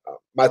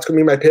that's going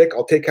to be my pick.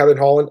 I'll take Kevin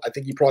Holland. I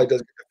think he probably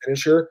does get the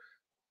finish here.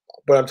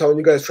 But I'm telling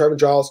you guys, Trevin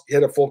Giles, he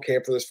had a full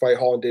camp for this fight.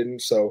 Holland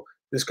didn't. So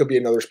this could be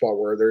another spot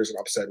where there's an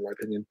upset, in my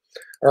opinion.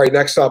 All right,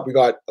 next up, we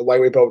got a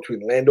lightweight bout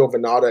between Lando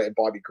Venata and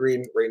Bobby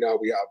Green. Right now,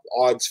 we have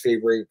odds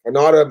favoring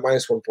Venata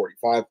minus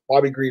 145,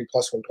 Bobby Green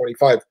plus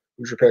 125.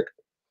 Who's your pick?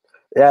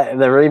 Yeah,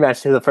 the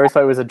rematch too. The first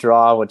fight was a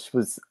draw, which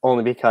was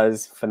only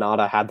because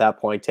Venata had that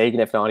point taken.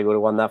 If not, he would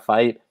have won that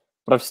fight.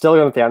 But I'm still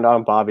going to stand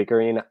on Bobby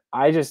Green.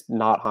 I just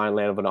not high on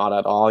Lando Venata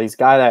at all. He's a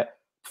guy that,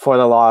 before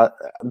the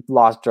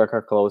lost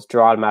Drucker close,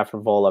 draw him after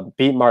Vola,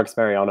 beat Marcus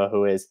Mariano,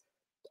 who is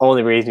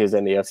only reason he was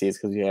in the UFC is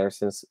because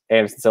he's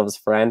Anderson Silva's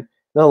friend.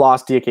 Then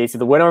lost Diakese.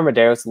 The winner of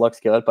Medeiros looks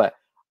good, but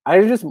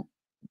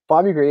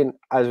Bobby Green,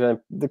 as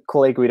the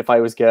Clay Guida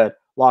fight was good,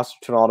 lost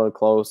to Ronaldo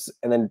close,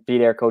 and then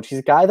beat Eric Coach. He's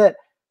a guy that,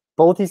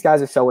 both these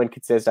guys are so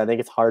inconsistent. I think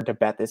it's hard to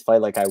bet this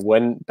fight. Like, I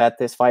wouldn't bet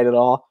this fight at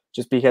all,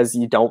 just because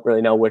you don't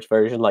really know which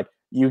version. Like,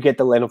 you get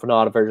the Lando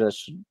Venata version that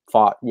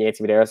fought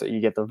Yancy Medeiros, or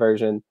you get the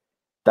version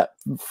that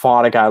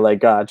fought a guy like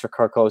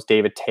Dracarco's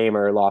David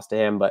Tamer, lost to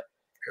him. But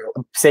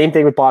same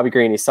thing with Bobby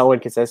Green. He's so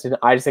inconsistent.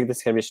 I just think this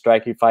is going to be a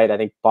striking fight. I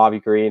think Bobby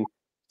Green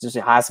just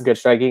has some good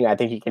striking. I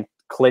think he can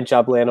clinch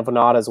up Lando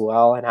Venata as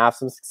well and have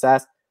some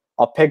success.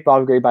 I'll pick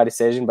Bobby Green by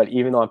decision, but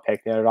even though I'm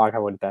picking the underdog, I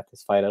wouldn't bet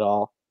this fight at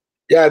all.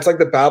 Yeah, it's like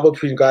the battle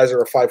between guys that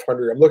are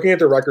 500. I'm looking at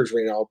the records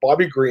right now.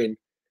 Bobby Green,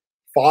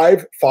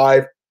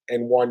 5-5-1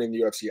 in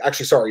the UFC.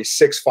 Actually, sorry,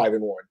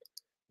 6-5-1.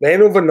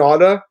 Lando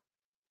Venata,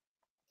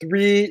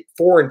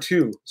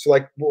 3-4-2. So,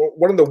 like,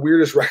 one of the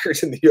weirdest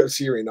records in the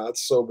UFC right now.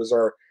 It's so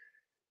bizarre.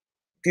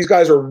 These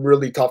guys are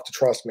really tough to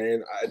trust,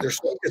 man. They're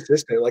so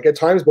consistent. Like, at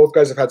times, both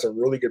guys have had some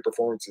really good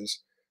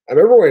performances. I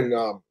remember when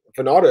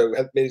Venata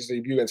had made his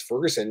debut against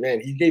Ferguson.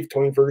 Man, he gave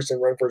Tony Ferguson a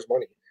run for his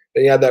money.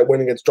 Then he had that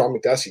win against John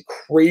McDessie.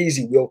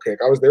 Crazy wheel kick.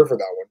 I was there for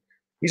that one.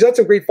 He's had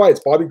some great fights.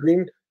 Bobby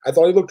Green, I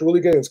thought he looked really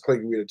good against Clay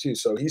Guida too.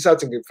 So he's had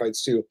some good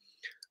fights too.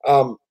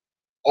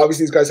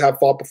 Obviously, these guys have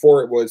fought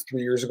before. It was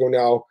 3 years ago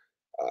now.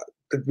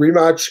 The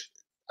rematch,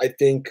 I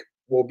think,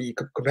 will be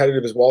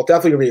competitive as well.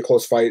 Definitely going to be a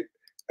close fight.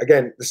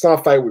 Again, it's not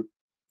a fight we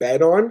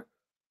bet on,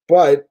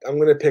 but I'm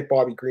going to pick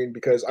Bobby Green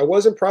because I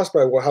was impressed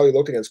by how he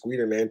looked against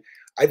Guida, man.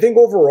 I think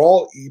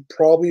overall, he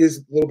probably is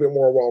a little bit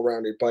more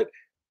well-rounded, but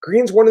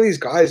Green's one of these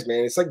guys,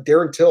 man. It's like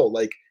Darren Till.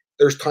 Like,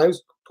 there's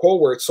times,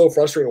 Cole, where it's so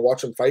frustrating to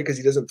watch him fight because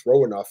he doesn't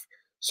throw enough.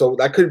 So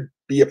that could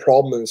be a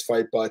problem in this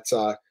fight. But,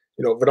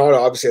 Venata,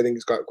 obviously, I think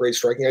he's got great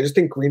striking. I just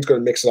think Green's going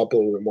to mix it up a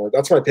little bit more.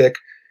 That's my pick.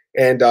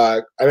 And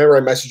I remember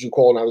I messaged you,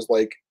 Cole, and I was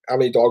like, how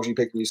many dogs you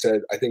picked? And you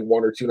said, I think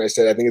 1 or 2. And I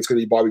said, I think it's going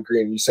to be Bobby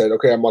Green. And you said,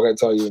 okay, I'm not going to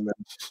tell you. And then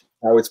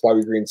now it's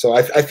Bobby Green. So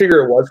I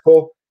figure it was,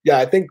 Cole. Yeah,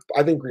 I think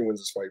Green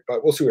wins this fight,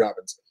 but we'll see what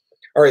happens.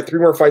 All right,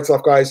 3 more fights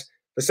left, guys.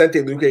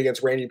 Vicente Luque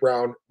against Randy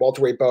Brown,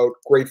 welterweight bout,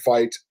 great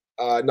fight.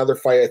 Another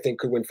fight I think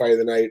could win fight of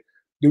the night.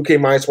 Luque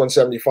minus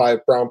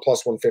 175, Brown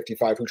plus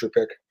 155. Who's your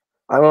pick?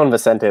 I'm on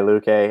Vicente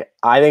Luque.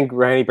 I think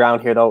Randy Brown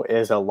here, though,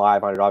 is a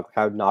live underdog.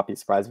 I would not be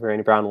surprised if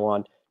Randy Brown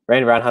won.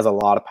 Randy Brown has a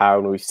lot of power,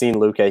 and we've seen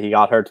Luque. He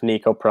got hurt to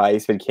Nico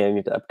Price, but he can't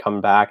end up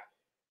coming back.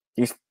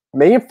 He's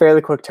making a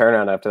fairly quick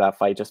turnaround after that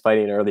fight, just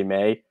fighting in early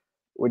May,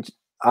 which,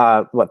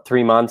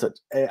 3 months?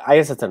 I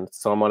guess it's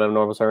somewhat of a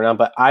normal turnaround,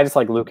 but I just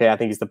like Luque. I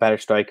think he's the better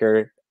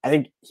striker. I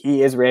think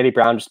he is Randy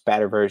Brown, just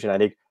better version. I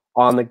think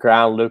on the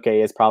ground,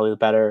 Luque is probably the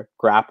better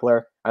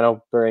grappler. I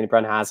know Randy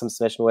Brown has some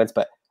submission wins,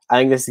 but I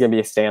think this is going to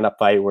be a stand-up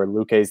fight where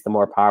Luque is the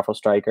more powerful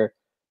striker,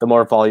 the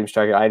more volume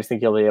striker. I just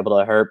think he'll be able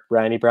to hurt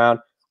Randy Brown.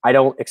 I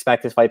don't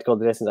expect this fight to go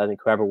the distance. I think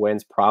whoever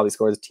wins probably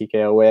scores a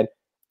TKO win.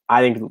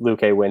 I think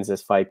Luque wins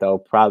this fight, though,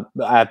 probably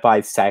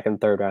by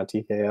second, third round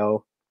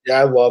TKO.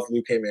 Yeah, I love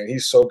Luque, man.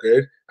 He's so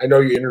good. I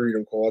know you interviewed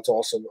him, Cole. That's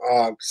awesome.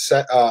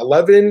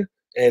 11-3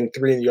 in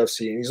the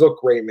UFC, and he's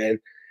looked great, man.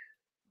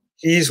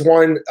 He's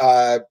won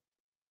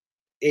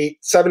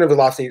 7 of the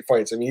last 8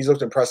 fights. I mean, he's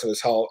looked impressive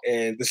as hell.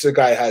 And this is a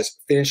guy that has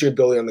finishing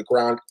ability on the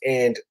ground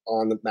and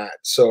on the mat,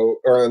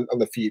 or on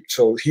the feet.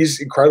 So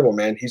he's incredible,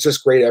 man. He's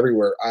just great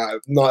everywhere.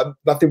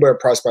 Nothing but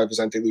impressed by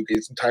Vicente Luque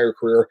his entire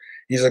career.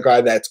 He's a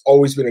guy that's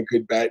always been a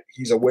good bet.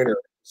 He's a winner.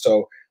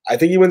 So I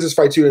think he wins this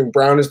fight too. And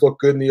Brown has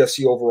looked good in the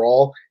UFC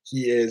overall.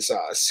 He is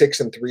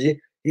 6-3.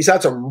 He's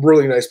had some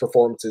really nice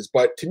performances,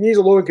 but to me, he's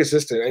a little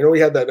inconsistent. I know he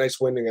had that nice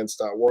win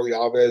against Warley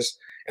Alves,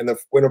 and the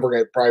win over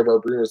against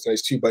Barbrino was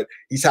nice too. But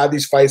he's had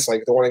these fights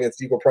like the one against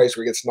Nico Price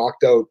where he gets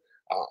knocked out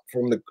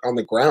on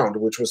the ground,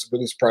 which was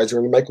really surprising.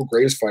 Or the Michael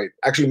Graves fight.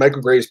 Actually,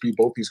 Michael Graves beat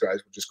both these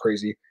guys, which is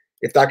crazy.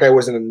 If that guy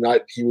wasn't a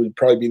nut, he would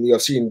probably be in the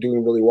UFC and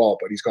doing really well.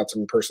 But he's got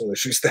some personal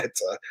issues that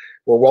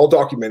were well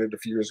documented a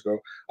few years ago.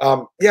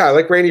 Yeah, I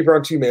like Randy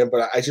Brown too, man.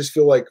 But I just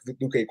feel like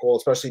Luque Cole,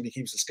 especially if he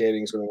keeps the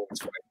standing, is going to win this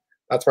fight.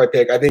 That's my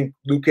pick. I think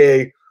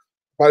Luque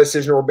by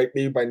decision or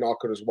maybe by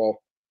knockout as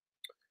well.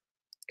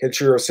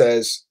 Kenshiro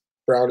says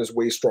Brown is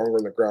way stronger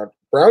on the ground.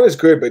 Brown is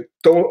good, but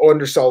don't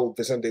undersell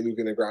Vicente Luque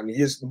in the ground. He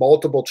has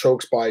multiple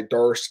chokes by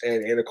Darce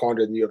and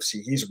Anaconda in the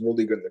UFC. He's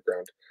really good in the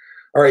ground.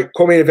 All right,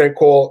 co-main event,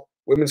 Cole.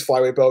 Women's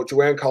flyweight bout.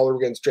 Joanne Calder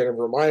against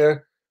Jennifer Maia.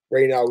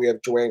 Right now we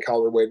have Joanne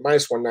Calder weight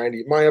minus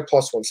 190, Maia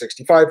plus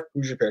 165.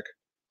 Who's your pick?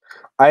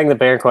 I think the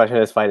bigger question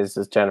in this fight is,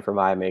 does Jennifer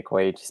Maia make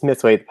weight? She's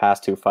missed weight the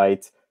past 2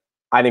 fights.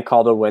 I think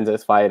Calder wins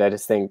this fight. I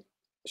just think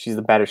she's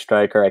the better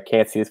striker. I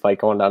can't see this fight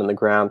going down on the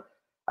ground.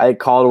 I think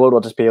Calderwood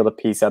will just be able to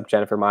piece up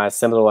Jennifer Maia,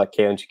 similar to what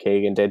Katlyn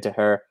Chookagian did to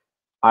her.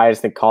 I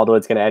just think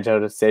Calderwood's going to edge out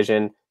a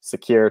decision,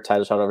 secure a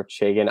title shot over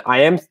Chookagian.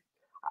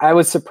 I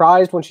was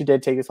surprised when she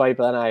did take this fight,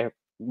 but then I'm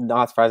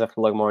not surprised after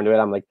looking more into it.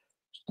 I'm like,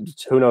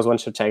 who knows when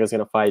Shevchenko's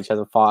going to fight? She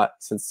hasn't fought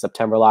since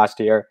September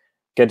last year.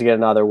 Good to get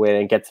another win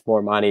and get some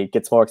more money,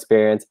 get some more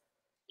experience.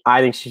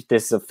 I think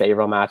this is a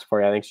favorable match for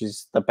her. I think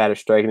she's the better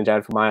striker than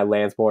Jennifer Maia,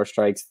 lands more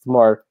strikes,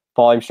 more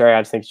volume strike. I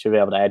just think she'll be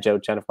able to edge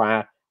out Jennifer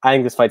Maia. I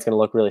think this fight's going to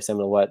look really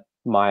similar to what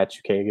Maia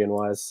Chookagian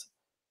was.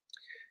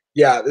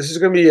 Yeah, this is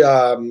going to be,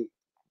 I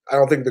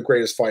don't think the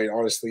greatest fight,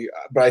 honestly.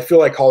 But I feel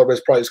like Calderwood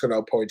is probably just going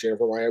to outpoint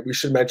Jennifer Maia. We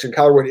should mention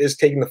Calderwood is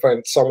taking the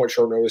fight somewhat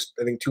short notice,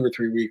 I think 2 or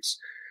 3 weeks,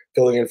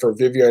 filling in for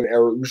Vivian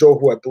Araujo,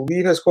 who I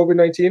believe has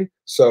COVID-19.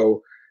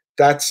 So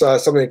that's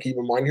something to keep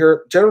in mind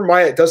here. Jennifer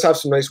Maia does have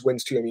some nice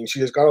wins too. I mean, she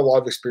has got a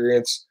lot of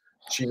experience.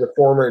 She's a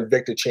former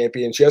Invicta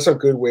champion. She has some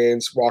good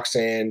wins.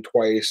 Roxanne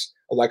twice,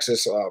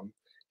 Alexis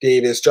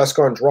Davis,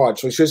 Jessica Andrade.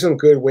 So she has some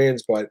good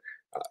wins. But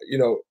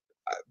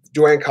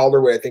Joanne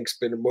Calderwood, I think, has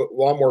been a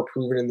lot more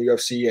proven in the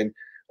UFC, and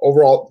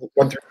overall,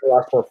 1 through the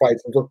last 4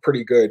 fights look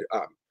pretty good.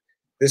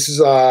 This is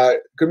going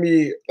to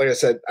be, like I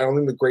said, I don't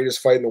think the greatest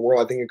fight in the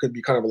world. I think it could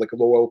be kind of like a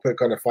low output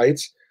kind of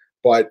fights.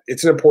 But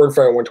it's an important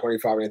fight at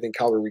 125, and I think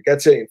Calderwood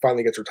gets it and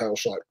finally gets her title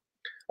shot.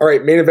 All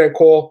right, main event,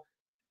 Cole.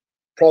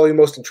 Probably the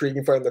most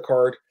intriguing fight in the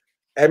card.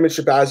 Edmund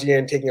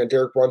Shahbazyan taking on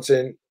Derek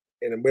Brunson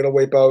in a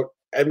middleweight bout.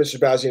 Edmund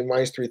Shahbazyan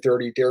minus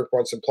 330, Derek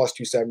Brunson plus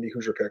 270.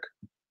 Who's your pick?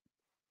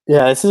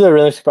 Yeah, this is a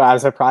really I'm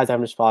surprised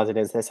Edmund Shahbazyan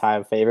is this high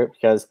of a favorite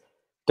because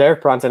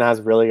Derek Brunson has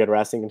really good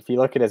wrestling. If you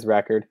look at his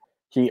record,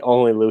 he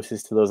only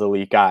loses to those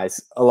elite guys.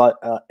 Israel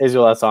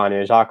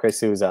Adesanya, Jacare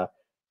Souza,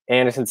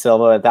 Anderson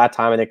Silva at that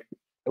time, I think,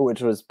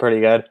 which was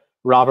pretty good.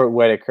 Robert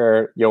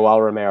Whittaker,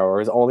 Yoel Romero were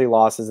his only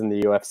losses in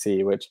the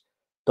UFC, which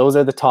those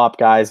are the top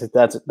guys.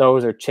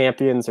 Those are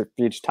champions or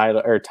future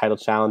title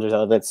challengers.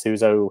 Other than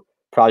Souza, who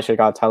probably should have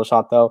got a title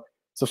shot though.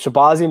 So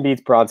Shahbazyan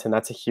beats Brunson.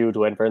 That's a huge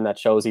win for him. That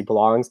shows he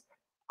belongs.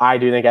 I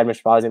do think Edmund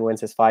Shahbazyan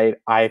wins his fight.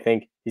 I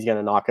think he's going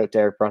to knock out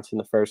Derek Brunson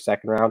in the first,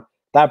 second round.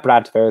 That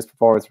Brad Tavares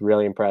performance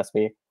really impressed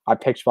me. I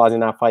picked Shahbazyan in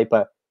that fight,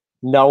 but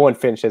no one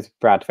finishes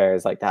Brad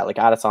Tavares like that. Like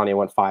Adesanya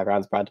went 5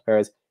 rounds. Brad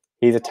Tavares,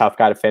 he's a tough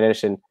guy to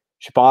finish, and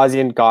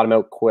Shahbazyan got him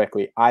out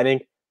quickly. I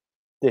think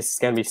this is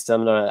going to be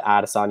similar to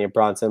Adesanya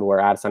Brunson, where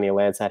Adesanya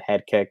lands that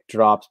head kick,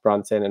 drops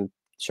Brunson, and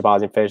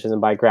Shahbazyan finishes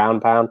him by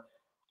ground pound.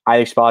 I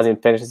think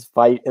Shahbazyan finishes the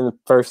fight in the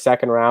first,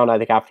 second round. I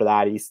think after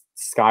that, he's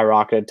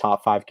skyrocketed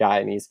top 5 guy,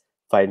 and he's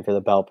fighting for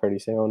the belt pretty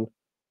soon.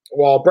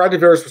 Well, Brad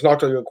Tavares was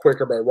knocked out even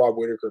quicker by Rob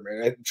Whittaker,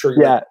 man. I'm sure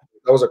that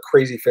was a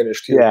crazy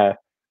finish too. Yeah.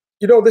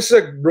 This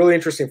is a really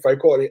interesting fight,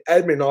 Cole. I mean,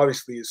 Edmund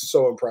obviously is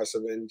so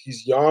impressive, and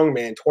he's young,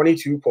 man,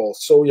 22, Cole,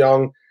 so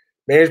young,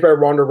 managed by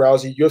Ronda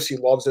Rousey.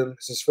 UFC loves him.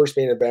 It's his first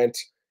main event.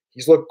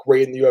 He's looked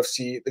great in the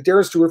UFC. The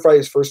Darren Stewart fight,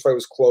 his first fight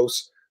was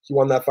close. He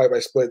won that fight by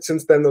split.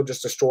 Since then, though,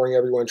 just destroying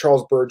everyone.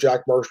 Charles Burr,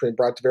 Jack Marshman,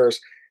 Brad Tavares.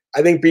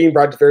 I think beating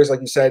Brad Tavares,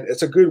 like you said,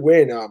 it's a good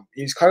win.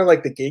 He's kind of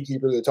like the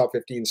gatekeeper of the top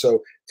 15.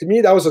 So to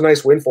me, that was a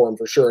nice win for him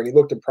for sure, and he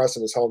looked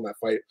impressive as hell in that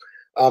fight.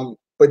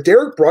 But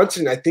Derek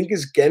Brunson, I think,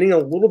 is getting a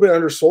little bit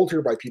undersold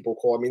here by people,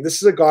 Cole. I mean,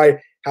 this is a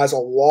guy has a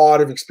lot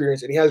of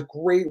experience, and he has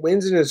great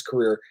wins in his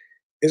career.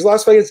 His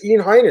last fight against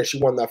Ian Heinisch,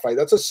 he won that fight.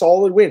 That's a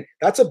solid win.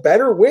 That's a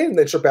better win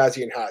than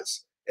Shahbazyan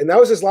has. And that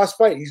was his last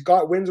fight. He's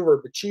got wins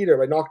over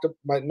Machida. I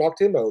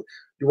knocked him out.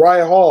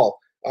 Uriah Hall,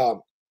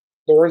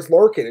 Lawrence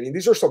Larkin. I mean,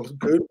 these are some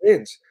good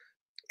wins.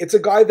 It's a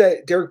guy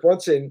that Derek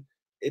Brunson,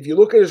 if you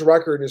look at his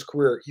record in his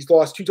career, he's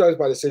lost 2 times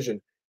by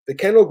decision. The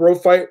Kendall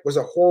Grove fight was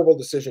a horrible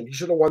decision. He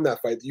should have won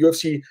that fight. The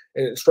UFC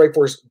and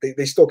Strikeforce,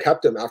 they still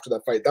kept him after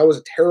that fight. That was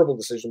a terrible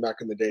decision back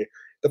in the day.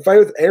 The fight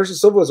with Anderson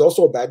Silva was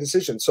also a bad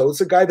decision. So it's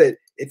a guy that,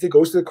 if it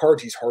goes to the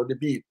cards, he's hard to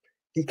beat.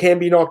 He can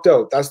be knocked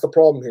out. That's the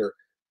problem here.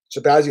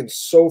 Shahbazyan's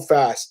so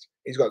fast.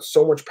 He's got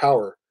so much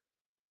power.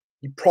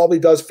 He probably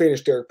does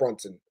finish Derek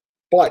Brunson.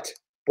 But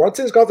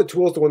Brunson's got the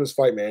tools to win this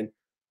fight, man.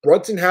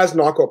 Brunson has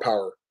knockout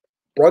power.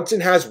 Brunson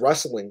has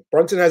wrestling.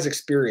 Brunson has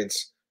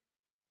experience.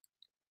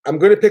 I'm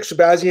going to pick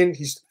Shahbazyan.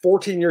 He's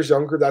 14 years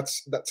younger.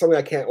 That's something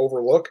I can't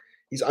overlook.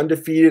 He's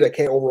undefeated. I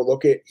can't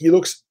overlook it. He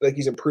looks like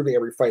he's improving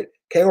every fight.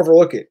 Can't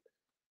overlook it.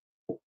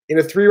 In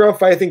a 3-round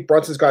fight, I think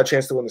Brunson's got a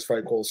chance to win this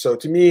fight, Cole. So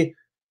to me,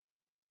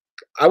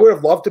 I would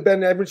have loved to bet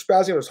on Edmund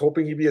Shahbazyan. I was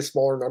hoping he'd be a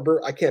smaller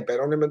number. I can't bet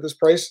on him at this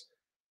price.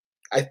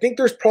 I think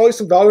there's probably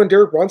some value in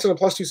Derek Brunson at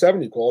plus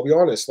 270, Cole. I'll be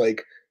honest.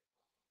 Like,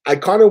 I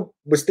kind of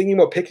was thinking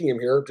about picking him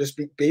here just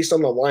based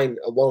on the line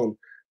alone.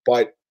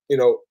 But,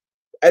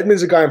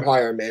 Edmund's a guy I'm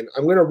high on, man.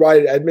 I'm going to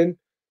ride Edmund.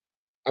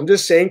 I'm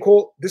just saying,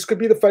 Cole, this could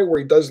be the fight where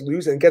he does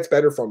lose and gets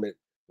better from it,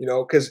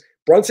 because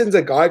Brunson's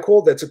a guy,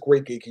 Cole, that's a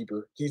great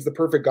gatekeeper. He's the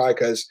perfect guy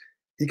because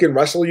he can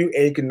wrestle you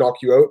and he can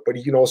knock you out, but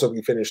he can also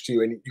be finished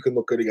too, and you can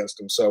look good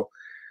against him. So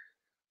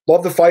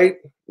love the fight,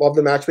 love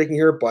the matchmaking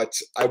here, but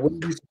I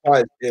wouldn't be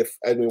surprised if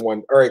Edmund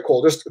won. All right,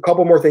 Cole, just a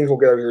couple more things we'll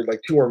get out of here,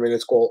 like 2 more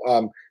minutes,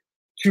 Cole.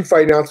 2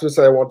 fight announcements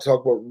that I want to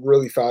talk about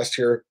really fast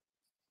here.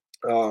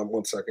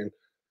 1 second.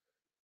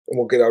 And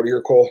we'll get out of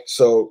here, Cole.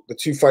 So the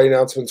 2 fight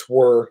announcements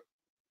were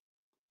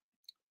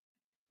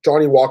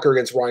Johnny Walker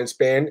against Ryan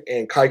Spann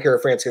and Kai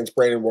Kara France against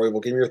Brandon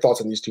Royval. Give me your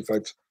thoughts on these 2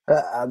 fights.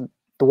 The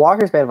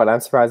Walker Spann fight,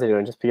 I'm surprised they're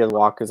doing just because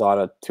Walker's on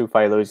a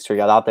 2-fight losing streak.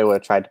 I thought they would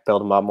have tried to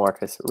build him up more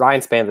because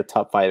Ryan Spann's a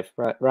tough fight. If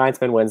Ryan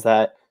Spann wins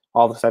that,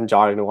 all of a sudden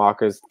Johnny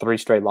Walker's 3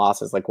 straight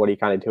losses. Like, what do you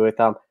kind of do with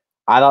them?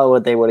 I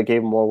thought they would have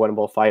gave him a more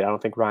winnable fight. I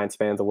don't think Ryan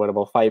Spann's a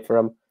winnable fight for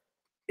him.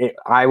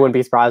 I wouldn't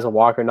be surprised if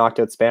Walker knocked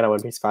out Spann. I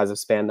wouldn't be surprised if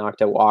Spann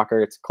knocked out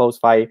Walker. It's a close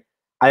fight.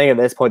 I think at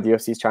this point, the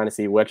UFC is trying to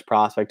see which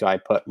prospect do I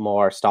put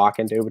more stock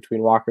into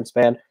between Walker and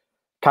Spann.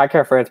 Kai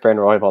Kara France,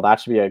 Brandon Royval, that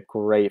should be a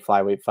great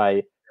flyweight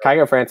fight. Kai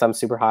Kara France, I'm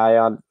super high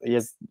on. He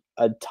has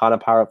a ton of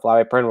power at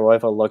flyweight. Brandon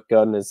Royval looked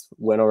good in his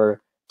win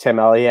over Tim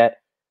Elliott.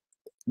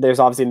 There's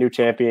obviously a new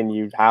champion.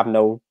 You have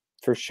no,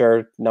 for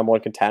sure, number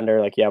 1 contender.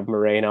 Like, you have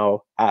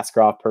Moreno,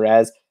 Askarov,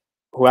 Perez.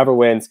 Whoever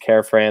wins,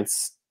 Kara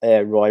France,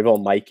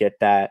 Royval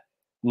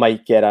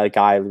might get a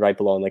guy right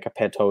below him, like a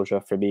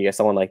Pantoja for me or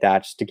someone like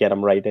that, just to get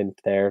him right in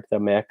there, the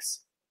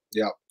mix.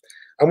 Yeah.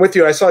 I'm with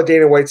you. I saw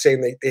Dana White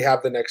saying they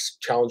have the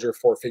next challenger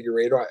for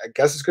Figueiredo. I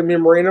guess it's going to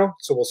be Moreno,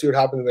 so we'll see what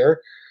happens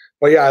there.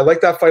 But yeah, I like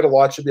that fight a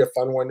lot. Should be a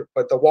fun one.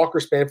 But the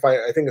Walker-Spann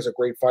fight, I think, is a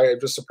great fight. I'm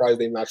just surprised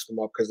they matched them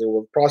up because they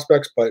were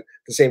prospects, but at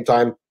the same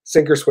time,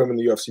 sink or swim in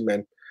the UFC,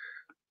 man.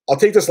 I'll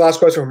take this last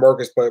question from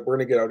Marcus, but we're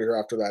going to get out of here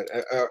after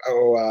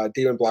that.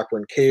 David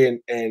Blackburn, Kay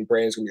and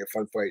Brandon's going to be a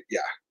fun fight.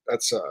 Yeah,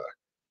 that's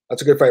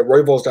a good fight.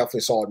 Royval's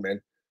definitely solid,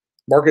 man.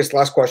 Marcus,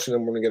 last question,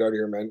 and we're going to get out of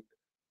here, man.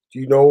 Do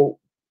you know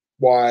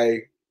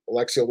why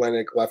Alexei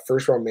Olenek left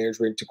first-round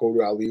management to go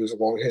to Ali? It was a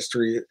long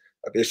history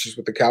of issues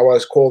with the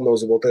Kawas. Cole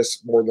knows about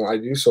this more than I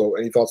do, so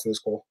any thoughts on this,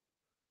 Cole?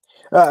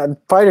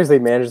 Fighters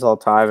leave managers all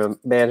the time, and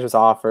managers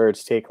offer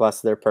to take less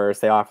of their purse.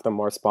 They offer them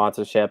more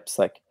sponsorships.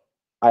 Like,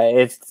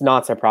 it's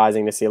not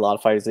surprising to see a lot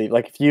of fighters leave.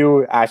 Like, if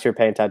you actually are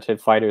paying attention,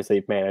 fighters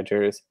leave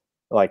managers.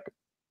 Like,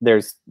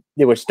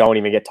 which don't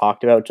even get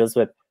talked about. Just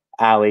with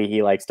Ali,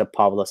 he likes to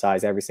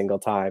publicize every single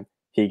time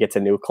he gets a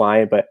new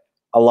client, but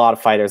a lot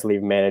of fighters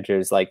leave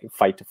managers like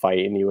fight to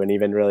fight, and you wouldn't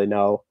even really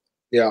know.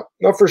 Yeah,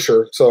 no, for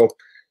sure. So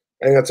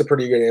I think that's a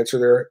pretty good answer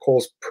there.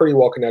 Cole's pretty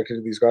well connected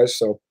to these guys,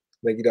 so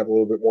I think he'd have a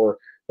little bit more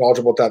knowledge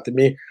about that than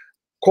me.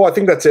 Cole, I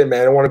think that's it,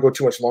 man. I don't want to go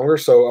too much longer,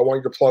 so I want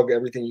you to plug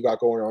everything you got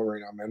going on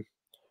right now, man.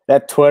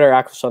 That Twitter,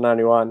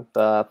 Aquashell91.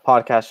 The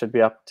podcast should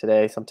be up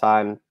today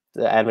sometime.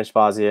 Edmund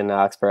Shahbazyan,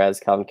 Alex Perez,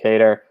 Calvin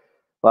Cater.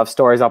 We'll have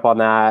stories up on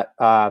that.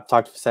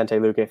 Talked to Vicente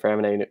Luque for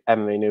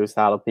MMA News.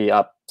 That'll be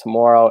up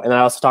tomorrow. And then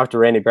I also talked to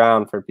Randy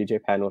Brown for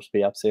BJ Penn, which will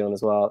be up soon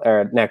as well.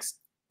 Or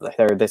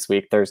this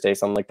week, Thursday,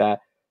 something like that.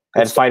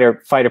 Good and stuff.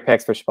 Fighter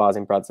picks for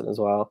Shahbazyan Brunson as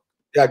well.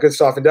 Yeah, good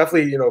stuff. And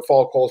definitely,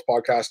 follow Cole's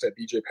podcast at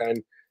BJ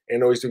Penn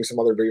And I know he's doing some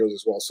other videos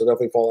as well. So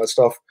definitely follow that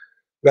stuff.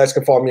 You guys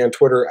can follow me on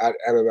Twitter at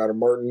Adam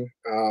Martin.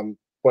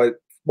 But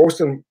most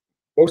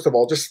of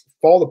all, just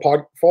follow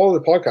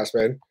the podcast,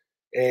 man,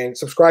 and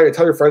subscribe and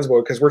tell your friends about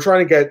it, because we're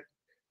trying to get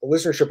the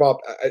listenership up.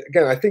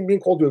 Again, I think me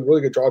and Cole do a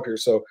really good job here.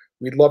 So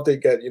we'd love to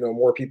get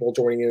more people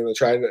joining in the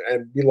chat,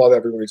 and we love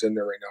everyone who's in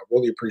there right now.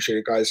 Really appreciate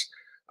it, guys.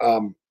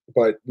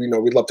 But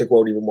we'd love to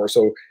grow it even more.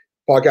 So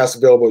podcast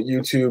available at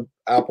YouTube,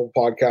 Apple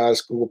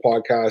Podcasts, Google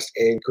Podcasts,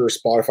 Anchor,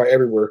 Spotify,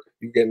 everywhere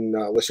you can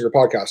listen to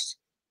your podcasts.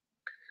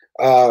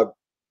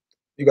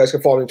 You guys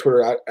can follow me on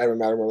Twitter at Adam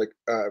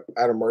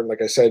Martin,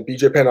 like I said,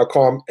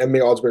 bjpen.com,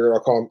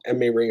 MMAoddsbreaker.com,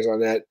 MMA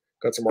Rings.net.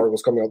 Got some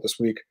articles coming out this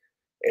week.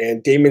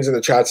 And Damon's in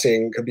the chat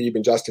saying Khabib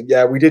and Justin.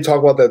 Yeah, we did talk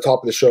about that at the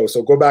top of the show.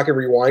 So go back and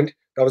rewind.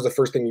 That was the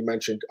first thing you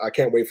mentioned. I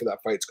can't wait for that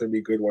fight. It's going to be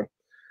a good one.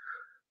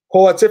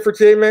 Cole, that's it for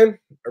today, man.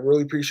 I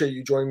really appreciate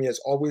you joining me as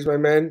always, my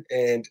man.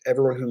 And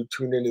everyone who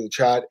tuned into the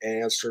chat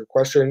and answered a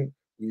question,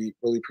 we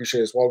really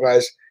appreciate it as well,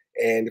 guys.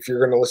 And if you're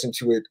going to listen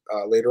to it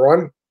later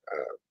on,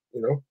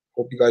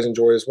 hope you guys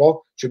enjoy as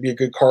well. Should be a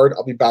good card.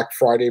 I'll be back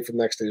Friday for the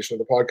next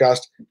edition of the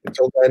podcast.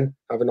 Until then,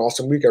 have an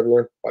awesome week,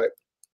 everyone. Bye.